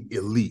being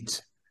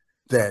elite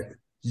that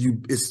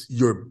it's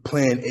your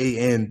plan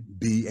A and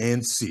B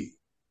and C.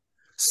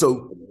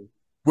 So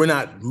we're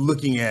not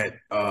looking at,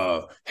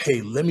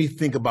 hey, let me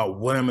think about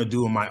what I'm going to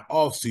do in my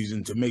off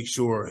season to make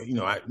sure,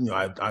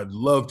 I'd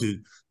love to,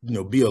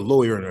 be a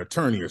lawyer and an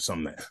attorney or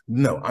something.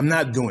 No, I'm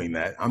not doing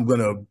that. I'm going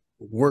to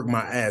work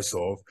my ass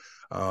off,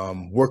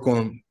 work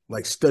on,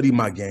 study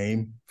my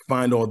game,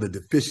 find all the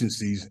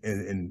deficiencies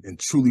and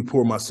truly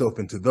pour myself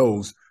into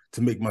those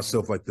to make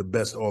myself like the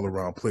best all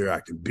around player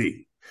I can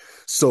be.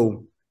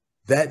 So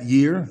that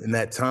year and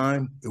that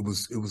time, it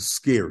was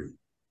scary.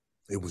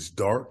 It was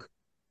dark.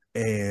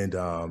 And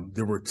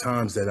there were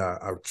times that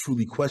I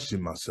truly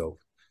questioned myself.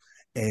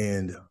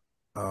 And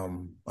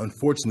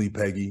unfortunately,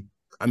 Peggy,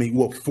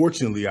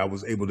 fortunately, I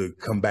was able to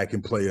come back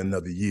and play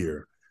another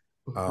year.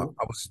 I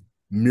was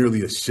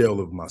merely a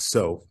shell of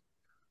myself.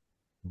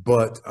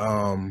 But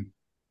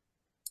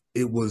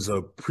it was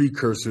a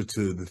precursor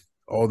to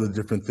all the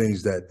different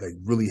things that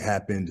really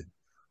happened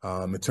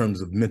in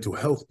terms of mental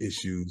health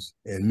issues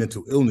and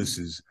mental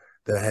illnesses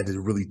that I had to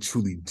really,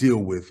 truly deal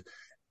with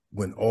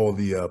when all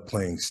the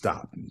playing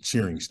stopped and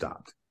cheering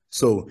stopped.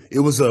 So it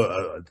was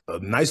a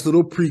nice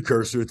little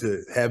precursor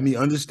to have me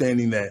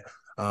understanding that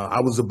I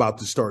was about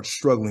to start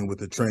struggling with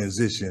the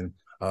transition,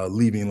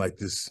 leaving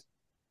this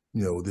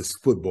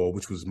football,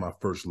 which was my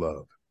first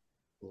love.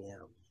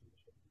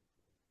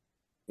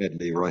 Yeah,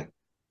 Leroy.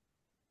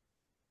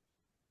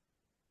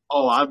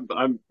 Oh,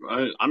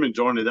 I'm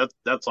enjoying it.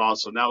 That's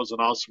awesome. That was an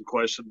awesome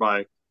question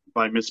by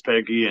Miss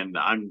Peggy, and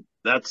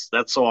that's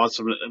so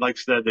awesome. And like I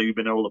said, that you've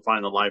been able to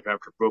find the life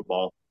after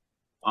football,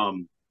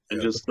 and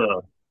just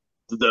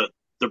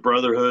the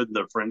brotherhood and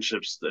the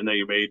friendships that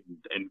you made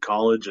in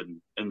college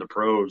and in the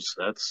pros.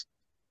 That's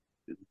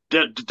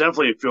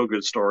definitely a feel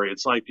good story.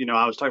 It's like,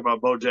 I was talking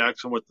about Bo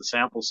Jackson with the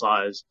sample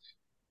size.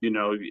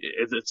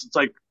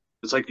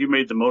 It's like you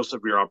made the most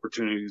of your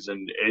opportunities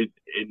in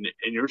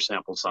your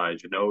sample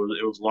size. It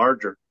was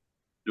larger.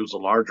 It was a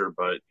larger,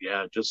 but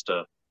yeah, it's just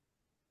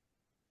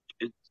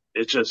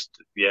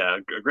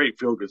a great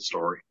feel good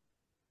story.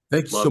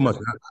 Thank you so much.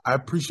 I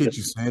appreciate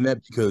you saying that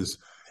because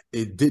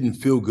it didn't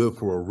feel good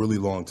for a really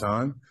long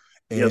time.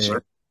 And yes,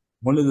 sir.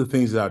 One of the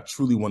things that I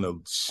truly want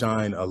to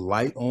shine a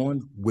light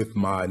on with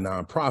my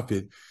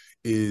nonprofit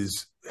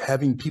is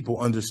having people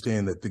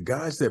understand that the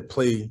guys that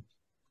play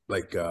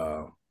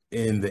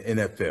in the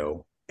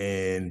NFL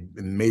and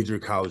major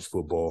college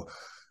football,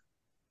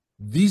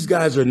 these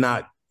guys are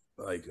not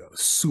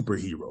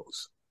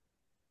superheroes.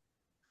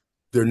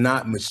 They're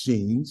not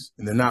machines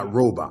and they're not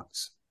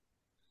robots.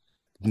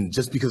 And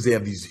just because they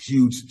have these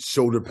huge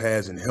shoulder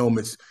pads and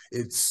helmets,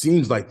 it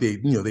seems like they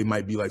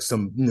might be like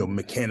some,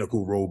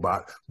 mechanical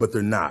robot, but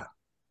they're not.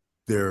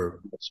 They're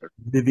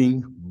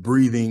living,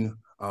 breathing,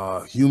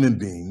 human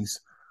beings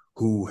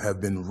who have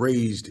been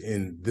raised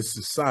in this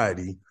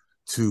society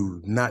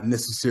to not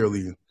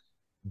necessarily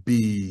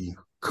be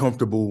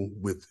comfortable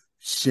with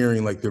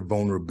sharing like their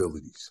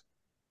vulnerabilities,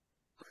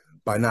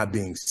 by not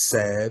being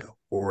sad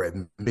or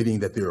admitting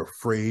that they're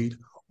afraid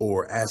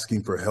or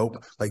asking for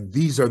help. Like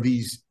these are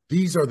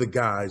the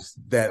guys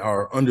that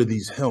are under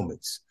these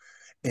helmets,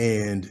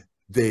 and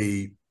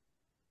they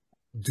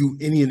do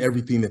any and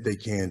everything that they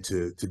can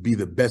to be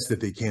the best that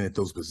they can at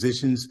those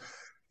positions.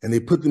 And they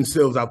put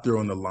themselves out there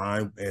on the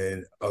line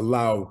and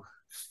allow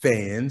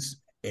fans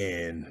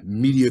and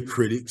media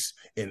critics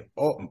and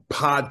all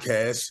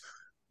podcasts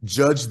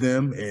judge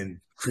them and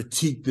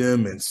critique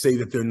them and say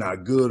that they're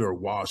not good or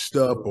washed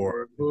up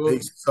or they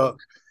suck.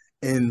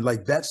 And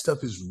like that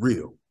stuff is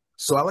real.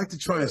 So I like to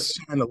try and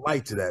shine a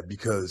light to that,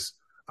 because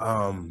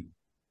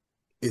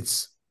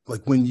it's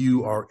like when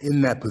you are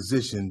in that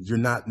position, you're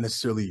not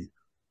necessarily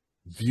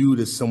viewed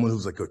as someone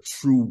who's like a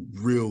true,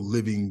 real,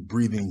 living,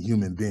 breathing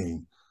human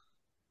being.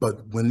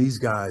 But when these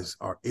guys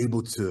are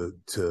able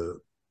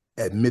to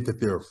admit that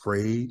they're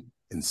afraid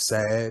and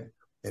sad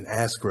and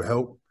ask for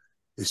help,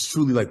 it's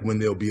truly like when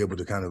they'll be able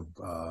to kind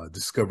of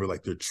discover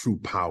like their true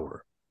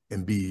power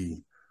and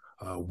be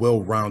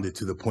well-rounded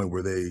to the point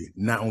where they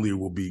not only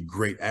will be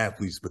great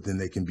athletes, but then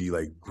they can be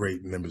like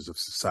great members of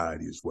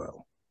society as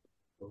well.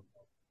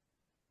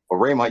 Well,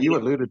 Raymont, you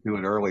alluded to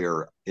it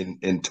earlier.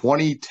 In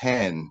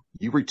 2010,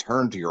 you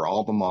returned to your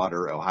alma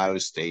mater, Ohio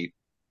State,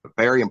 a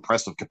very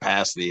impressive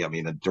capacity. I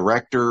mean, a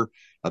director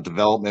of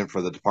development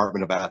for the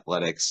Department of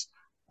Athletics.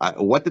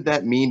 What did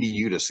that mean to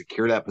you to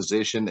secure that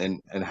position,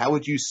 and how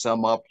would you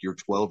sum up your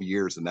 12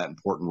 years in that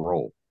important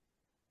role?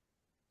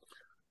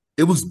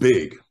 It was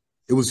big.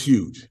 It was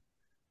huge,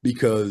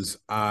 because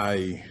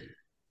I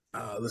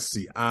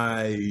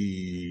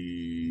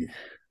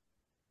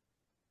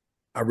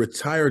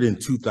retired in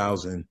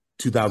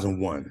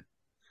 2001.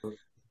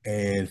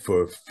 And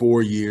for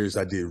 4 years,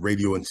 I did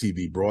radio and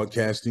TV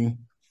broadcasting.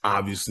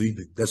 Obviously,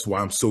 that's why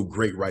I'm so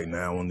great right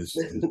now on this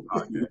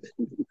podcast.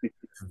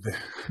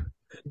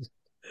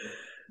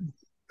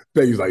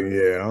 He's like,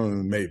 yeah, I don't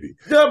know, maybe.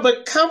 No,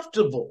 but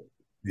comfortable.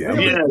 Yeah,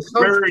 very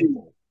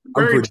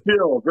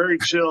chill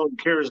and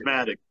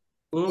charismatic.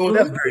 Oh,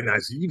 that's very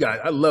nice. You guys,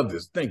 I love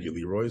this. Thank you,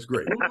 Leroy. It's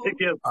great.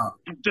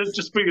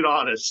 Just being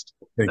honest.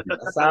 Thank you.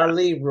 That's our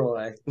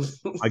Leroy.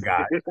 I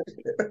got it.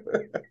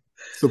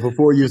 So for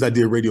 4 years, I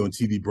did radio and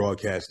TV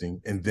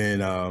broadcasting, and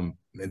then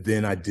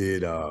I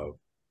did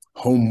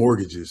home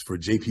mortgages for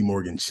JP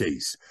Morgan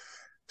Chase.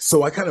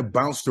 So I kind of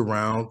bounced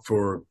around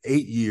for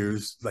 8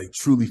 years, like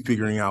truly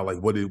figuring out like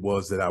what it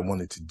was that I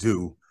wanted to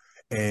do.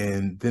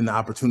 And then the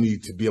opportunity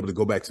to be able to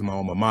go back to my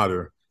alma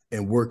mater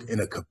and work in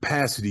a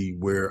capacity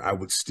where I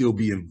would still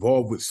be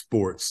involved with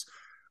sports,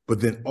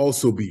 but then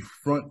also be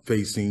front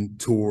facing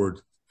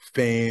toward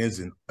fans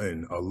and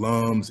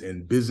alums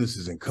and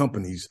businesses and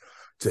companies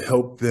to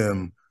help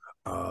them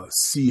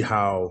see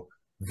how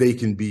they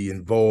can be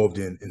involved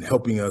in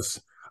helping us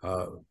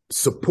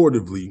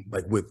supportively,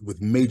 like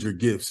with major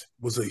gifts,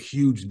 was a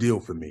huge deal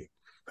for me.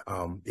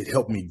 It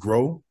helped me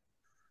grow.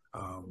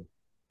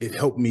 It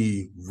helped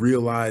me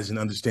realize and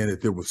understand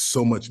that there was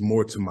so much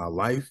more to my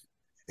life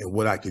and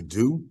what I could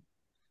do.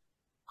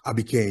 I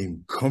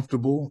became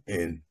comfortable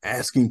in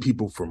asking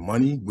people for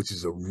money, which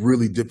is a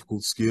really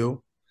difficult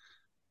skill.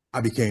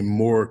 I became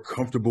more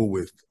comfortable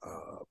with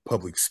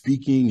public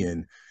speaking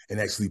and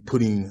actually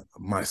putting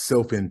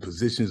myself in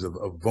positions of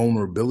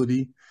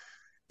vulnerability.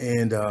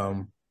 And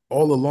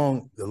all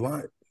along the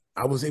line,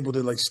 I was able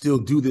to like still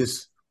do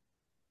this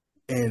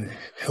and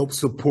help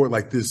support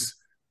like this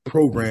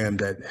program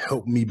that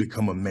helped me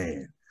become a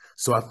man.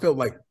 So I felt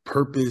like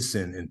purpose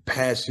and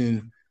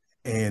passion,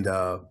 and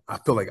I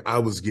felt like I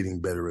was getting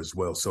better as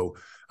well. So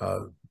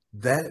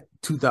that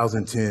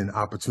 2010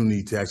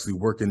 opportunity to actually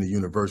work in the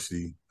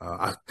university,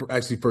 I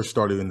actually first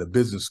started in the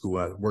business school.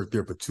 I worked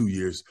there for 2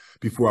 years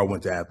before I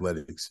went to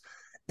athletics.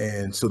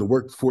 And so to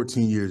work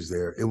 14 years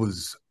there,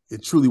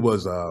 it truly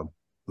was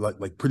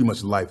like pretty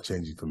much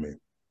life-changing for me.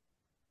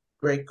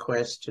 Great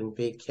question,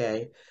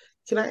 BK.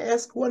 Can I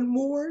ask one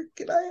more?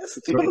 Can I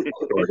ask one more?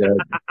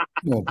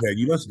 Come on,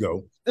 Peggy, let's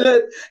go.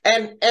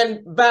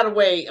 And by the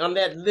way, on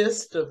that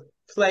list of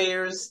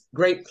players,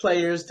 great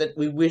players that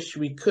we wish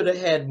we could have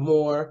had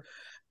more,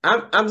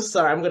 I'm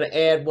sorry, I'm going to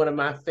add one of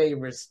my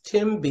favorites,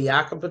 Tim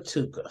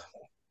Biakapatuka.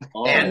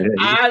 Oh, And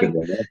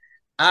yeah,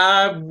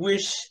 I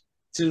wish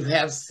to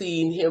have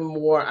seen him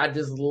more. I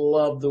just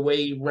love the way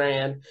he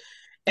ran.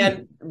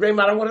 And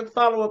Raymond, I want to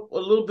follow up a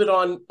little bit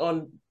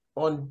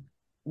on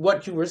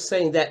what you were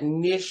saying, that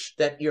niche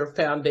that your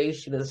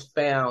foundation has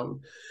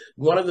found.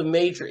 One of the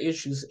major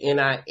issues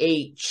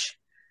NIH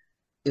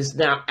is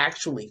now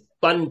actually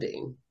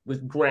funding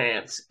with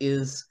grants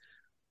is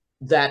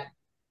that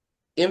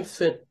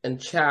infant and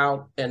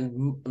child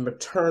and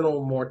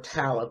maternal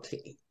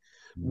mortality,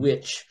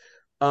 which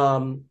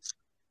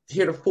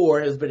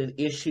heretofore has been an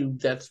issue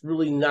that's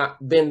really not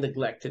been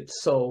neglected.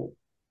 So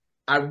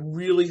I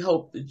really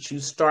hope that you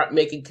start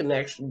making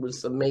connection with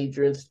some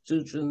major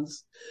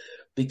institutions,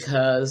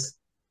 because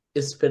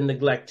it's been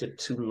neglected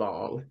too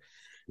long.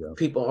 Yeah.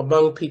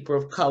 Among people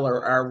of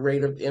color, our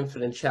rate of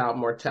infant and child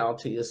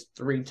mortality is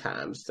 3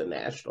 times the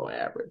national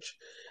average.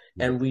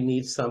 And we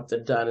need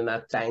something done. And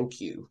I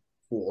thank you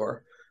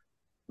for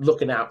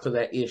looking out for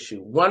that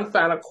issue. One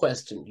final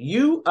question.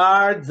 You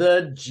are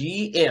the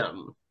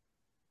GM.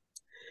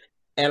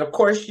 And of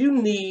course, you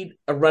need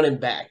a running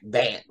back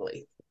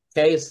badly.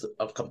 Okay, it's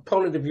a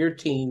component of your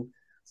team.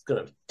 It's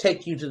going to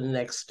take you to the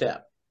next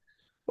step.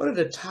 What are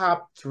the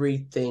top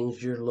 3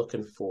 things you're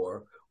looking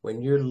for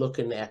when you're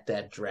looking at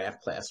that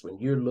draft class, when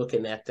you're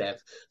looking at that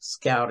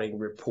scouting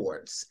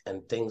reports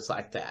and things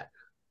like that?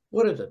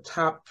 What are the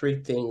top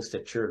 3 things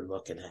that you're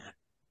looking at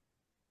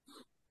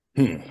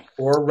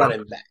for a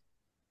running back?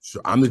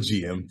 So I'm the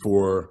GM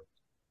for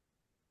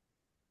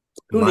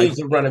who needs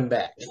a running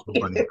back?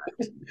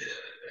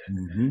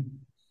 Mm-hmm.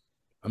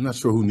 I'm not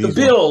sure who needs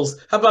the Bills.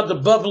 How about the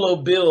Buffalo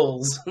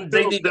Bills?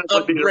 They need to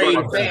upgrade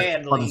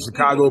badly. The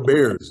Chicago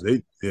Bears.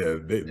 They're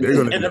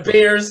going to. And the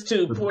Bears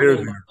too.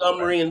 Poor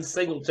Montgomery and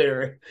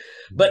Singletary.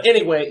 But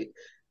anyway,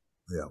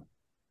 yeah.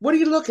 What are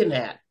you looking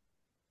at?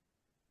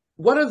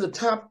 What are the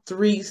top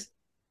 3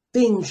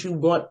 things you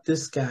want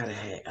this guy to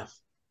have?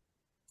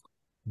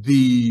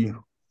 The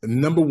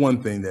number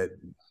one thing that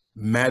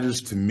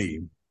matters to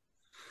me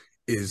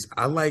is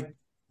I like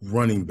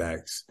running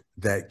backs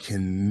that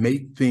can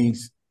make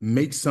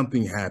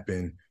something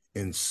happen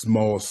in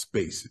small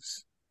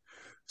spaces.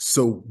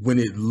 So when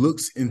it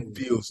looks and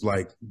feels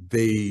like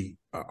they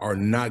are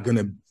not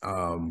gonna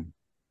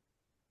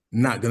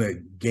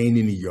gain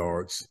any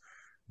yards,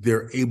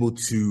 they're able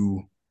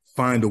to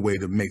find a way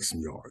to make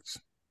some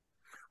yards.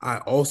 I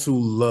also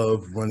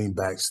love running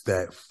backs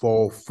that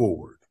fall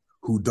forward,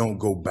 who don't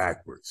go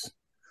backwards.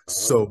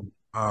 So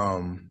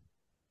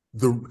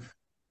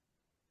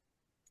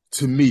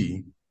to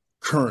me,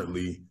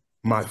 currently,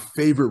 my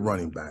favorite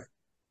running back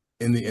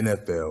in the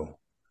NFL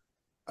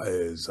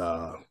is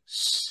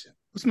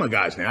what's my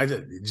guy's name? I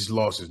just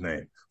lost his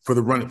name for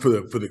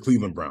the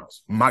Cleveland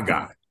Browns. My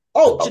guy.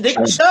 Oh, Nick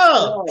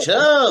Chubb.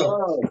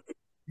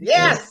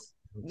 Yes.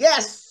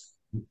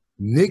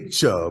 Nick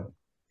Chubb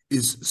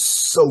is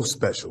so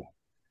special,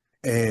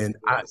 and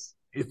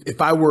if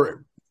I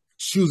were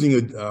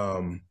choosing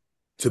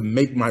to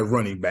make my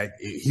running back,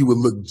 he would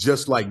look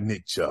just like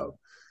Nick Chubb.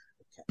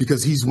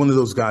 Because he's one of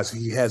those guys.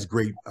 He has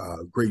great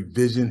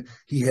vision.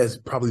 He has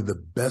probably the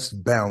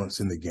best balance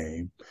in the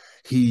game.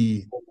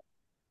 He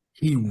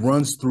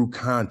runs through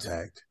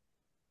contact.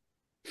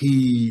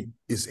 He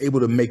is able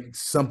to make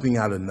something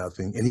out of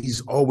nothing, and he's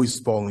always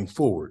falling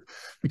forward.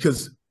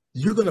 Because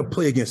you're going to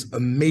play against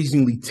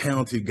amazingly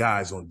talented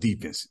guys on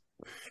defense,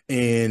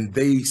 and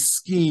they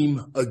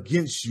scheme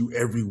against you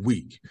every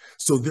week.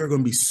 So there are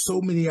going to be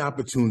so many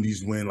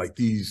opportunities when like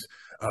these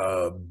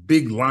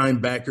big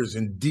linebackers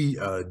and D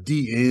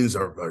ends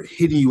are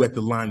hitting you at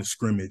the line of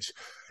scrimmage,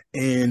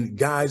 and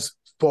guys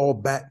fall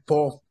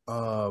backwards.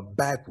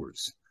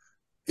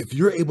 If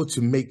you're able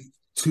to make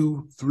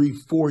 2, 3,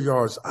 4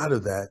 yards out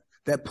of that,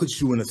 that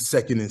puts you in a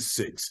 2nd and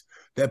 6.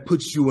 That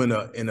puts you in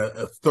a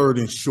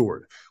 3rd and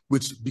short,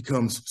 which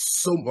becomes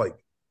so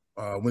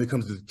when it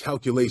comes to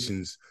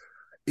calculations,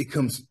 it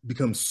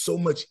becomes so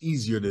much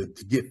easier to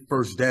get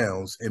first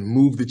downs and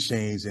move the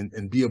chains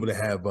and be able to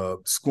have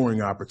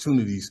scoring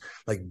opportunities.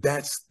 Like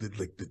that's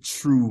the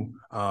true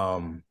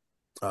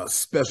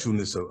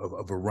specialness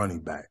of a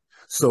running back.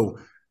 So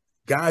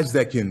guys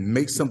that can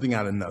make something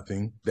out of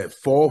nothing, that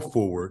fall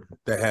forward,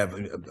 that have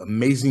an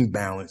amazing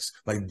balance,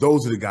 like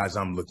those are the guys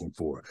I'm looking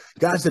for.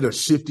 Guys that are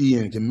shifty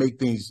and can make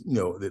things,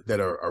 that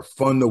are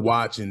fun to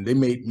watch, and they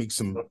may make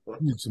some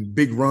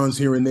big runs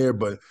here and there,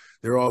 but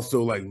they're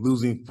also like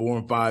losing 4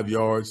 and 5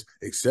 yards,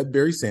 except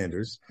Barry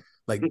Sanders.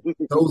 Like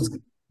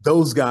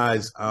those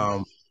guys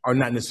are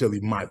not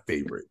necessarily my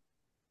favorite.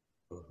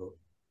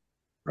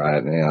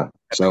 Right. Yeah.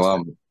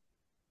 So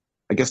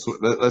I guess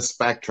let's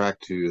backtrack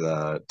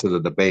to the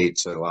debate.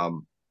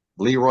 So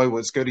Leroy,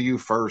 let's go to you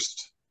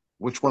first.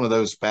 Which one of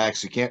those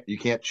backs, you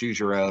can't choose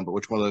your own, but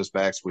which one of those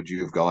backs would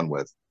you have gone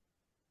with?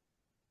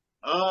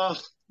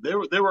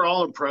 They were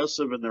all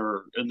impressive in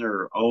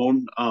their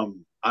own.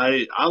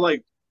 I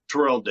like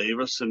Terrell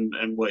Davis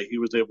and what he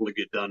was able to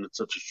get done in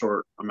such a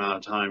short amount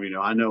of time.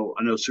 I know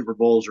Super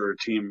Bowls are a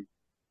team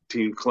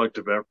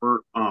collective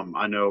effort.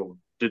 I know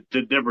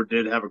Denver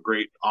did have a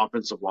great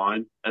offensive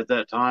line at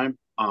that time.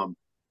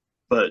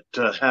 But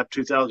to have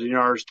 2,000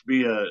 yards to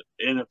be a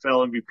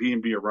NFL MVP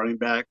and be a running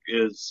back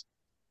is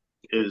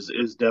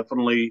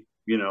definitely,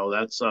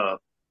 that's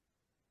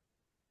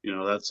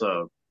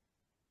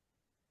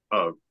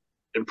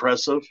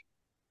impressive.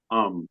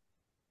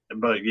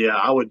 But yeah,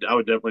 I would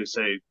definitely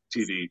say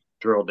TD,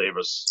 Terrell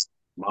Davis,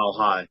 mile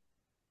high.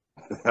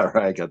 All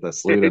right, got the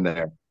salute in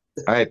there.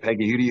 All right,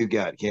 Peggy, who do you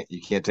got?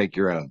 You can't take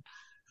your own.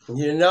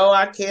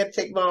 I can't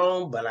take my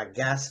own, but I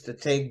got to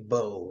take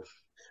both.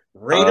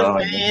 Raider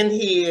fan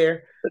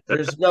here.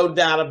 There's no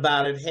doubt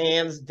about it.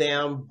 Hands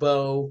down,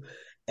 Bo.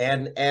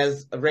 And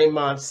as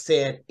Raymont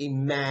said,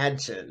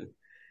 imagine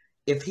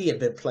if he had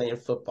been playing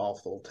football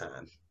full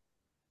time.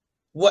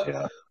 What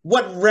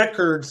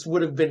records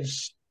would have been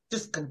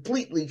just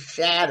completely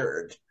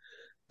shattered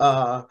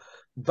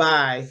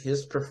by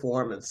his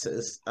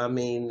performances. I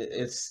mean,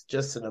 it's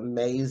just an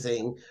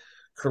amazing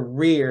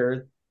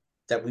career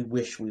that we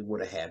wish we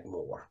would have had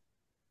more.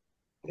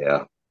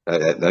 Yeah.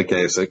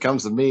 Okay, so it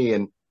comes to me,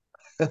 and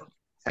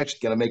actually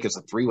going to make us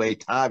a three-way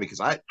tie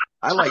because I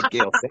like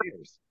Gale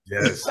Sayers.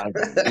 Yes.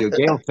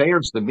 Gale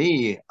Sayers to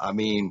me, I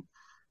mean,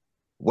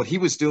 what he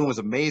was doing was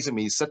amazing. I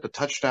mean, he set the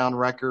touchdown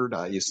record.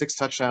 He had 6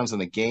 touchdowns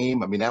in a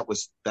game. I mean,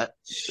 that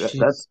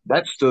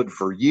stood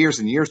for years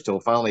and years till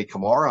finally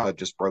Kamara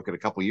just broke it a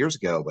couple of years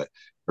ago,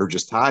 or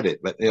just tied it.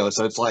 But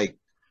so it's like,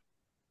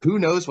 who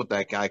knows what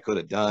that guy could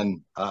have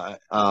done?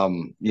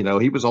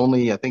 He was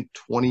only, I think,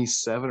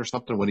 27 or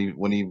something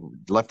when he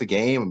left the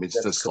game. I mean,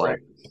 it's just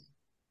correct. Like,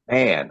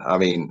 man, I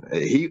mean,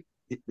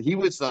 he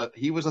was a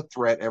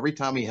threat every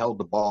time he held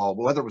the ball,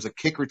 whether it was a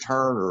kick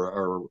return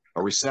or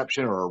a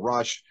reception or a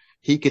rush.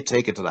 He could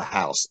take it to the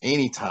house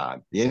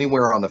anytime,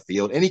 anywhere on the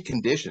field, any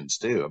conditions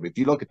too. I mean, if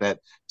you look at that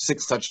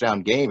 6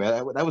 touchdown game,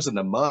 that was in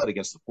the mud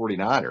against the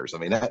 49ers. I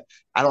mean, I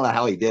don't know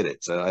how he did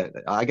it. So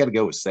I got to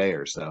go with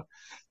Sayers. So,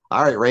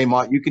 all right,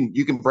 Raymont,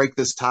 you can break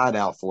this tie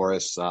out for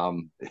us.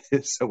 So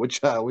which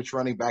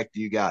running back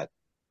do you got?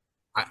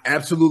 I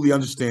absolutely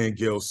understand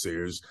Gale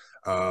Sayers.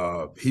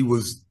 He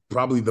was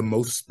probably the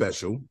most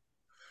special.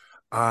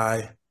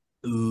 I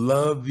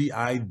love the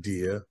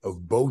idea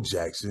of Bo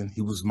Jackson.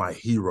 He was my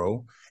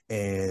hero.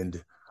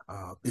 And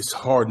it's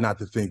hard not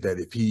to think that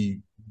if he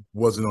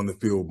wasn't on the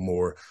field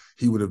more,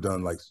 he would have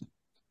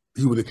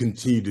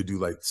continued to do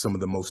like some of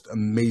the most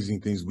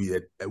amazing things we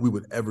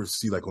would ever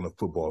see like on a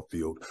football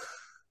field.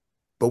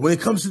 But when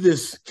it comes to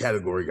this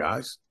category,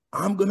 guys,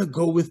 I'm going to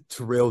go with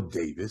Terrell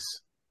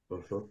Davis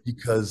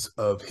because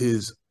of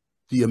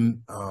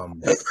when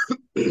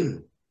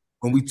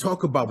we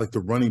talk about like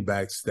the running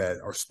backs that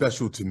are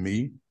special to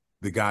me,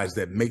 the guys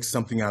that make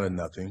something out of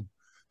nothing,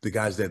 the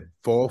guys that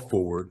fall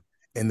forward,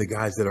 and the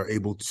guys that are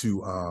able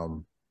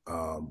to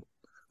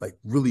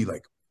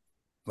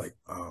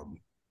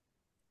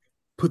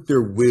put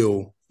their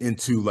will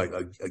into like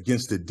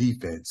against the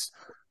defense,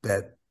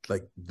 that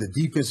like the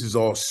defense is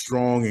all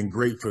strong and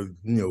great for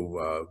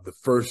the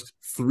first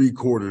 3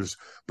 quarters,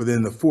 but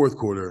then the fourth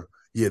quarter,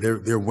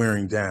 they're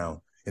wearing down,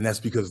 and that's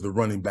because the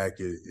running back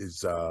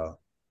is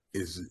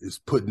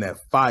putting that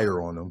fire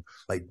on them.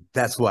 Like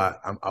that's why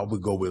I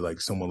would go with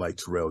like someone like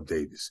Terrell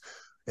Davis,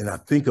 and I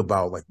think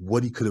about like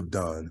what he could have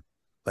done.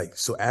 Like,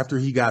 so after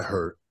he got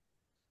hurt,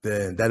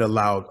 then that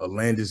allowed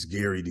Alandis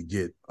Gary to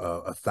get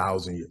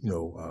 1,000,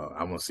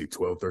 I want to say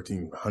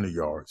 1,300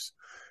 yards.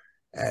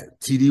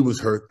 TD was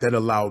hurt. That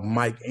allowed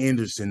Mike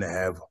Anderson to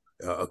have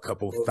a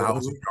couple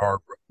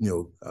 1,000-yard,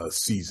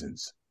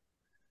 seasons.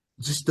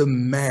 Just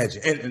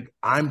imagine. And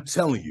I'm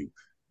telling you,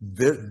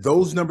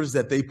 those numbers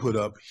that they put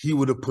up, he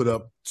would have put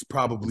up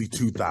probably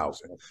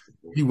 2,000.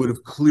 He would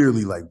have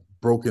clearly like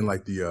broken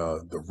like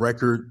the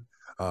record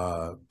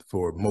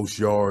for most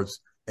yards,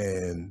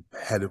 and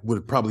would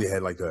have probably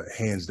had like a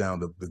hands down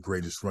the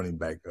greatest running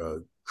back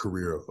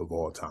career of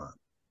all time.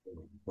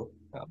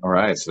 All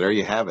right, so there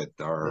you have it.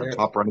 Our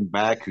top running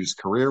back whose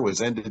career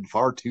was ended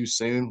far too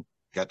soon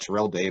got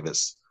Terrell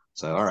Davis.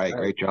 So, all right,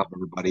 great job,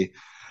 everybody.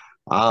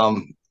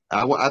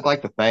 I'd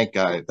like to thank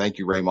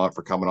you, Raymont,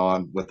 for coming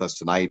on with us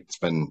tonight. It's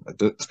been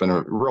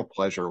a real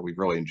pleasure. We've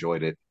really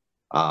enjoyed it.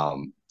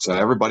 So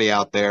everybody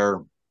out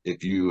there,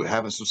 if you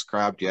haven't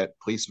subscribed yet,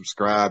 please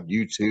subscribe.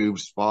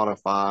 YouTube,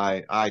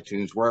 Spotify,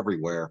 iTunes, we're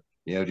everywhere.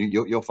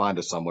 You'll find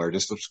us somewhere.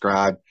 Just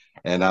subscribe,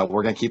 and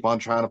we're going to keep on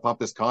trying to pump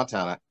this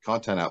content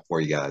out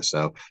for you guys.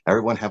 So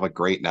everyone have a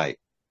great night.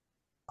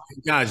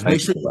 Guys,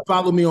 make sure you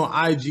follow me on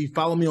IG.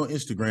 Follow me on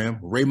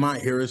Instagram,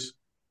 Raymont Harris,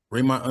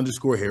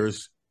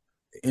 Raymont_Harris,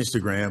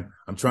 Instagram.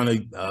 I'm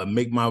trying to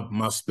make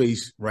my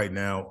space right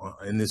now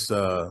in this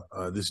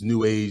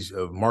new age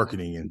of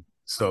marketing, and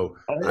so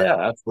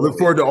I look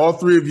forward to all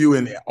 3 of you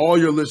and all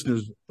your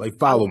listeners. Like,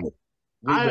 follow me.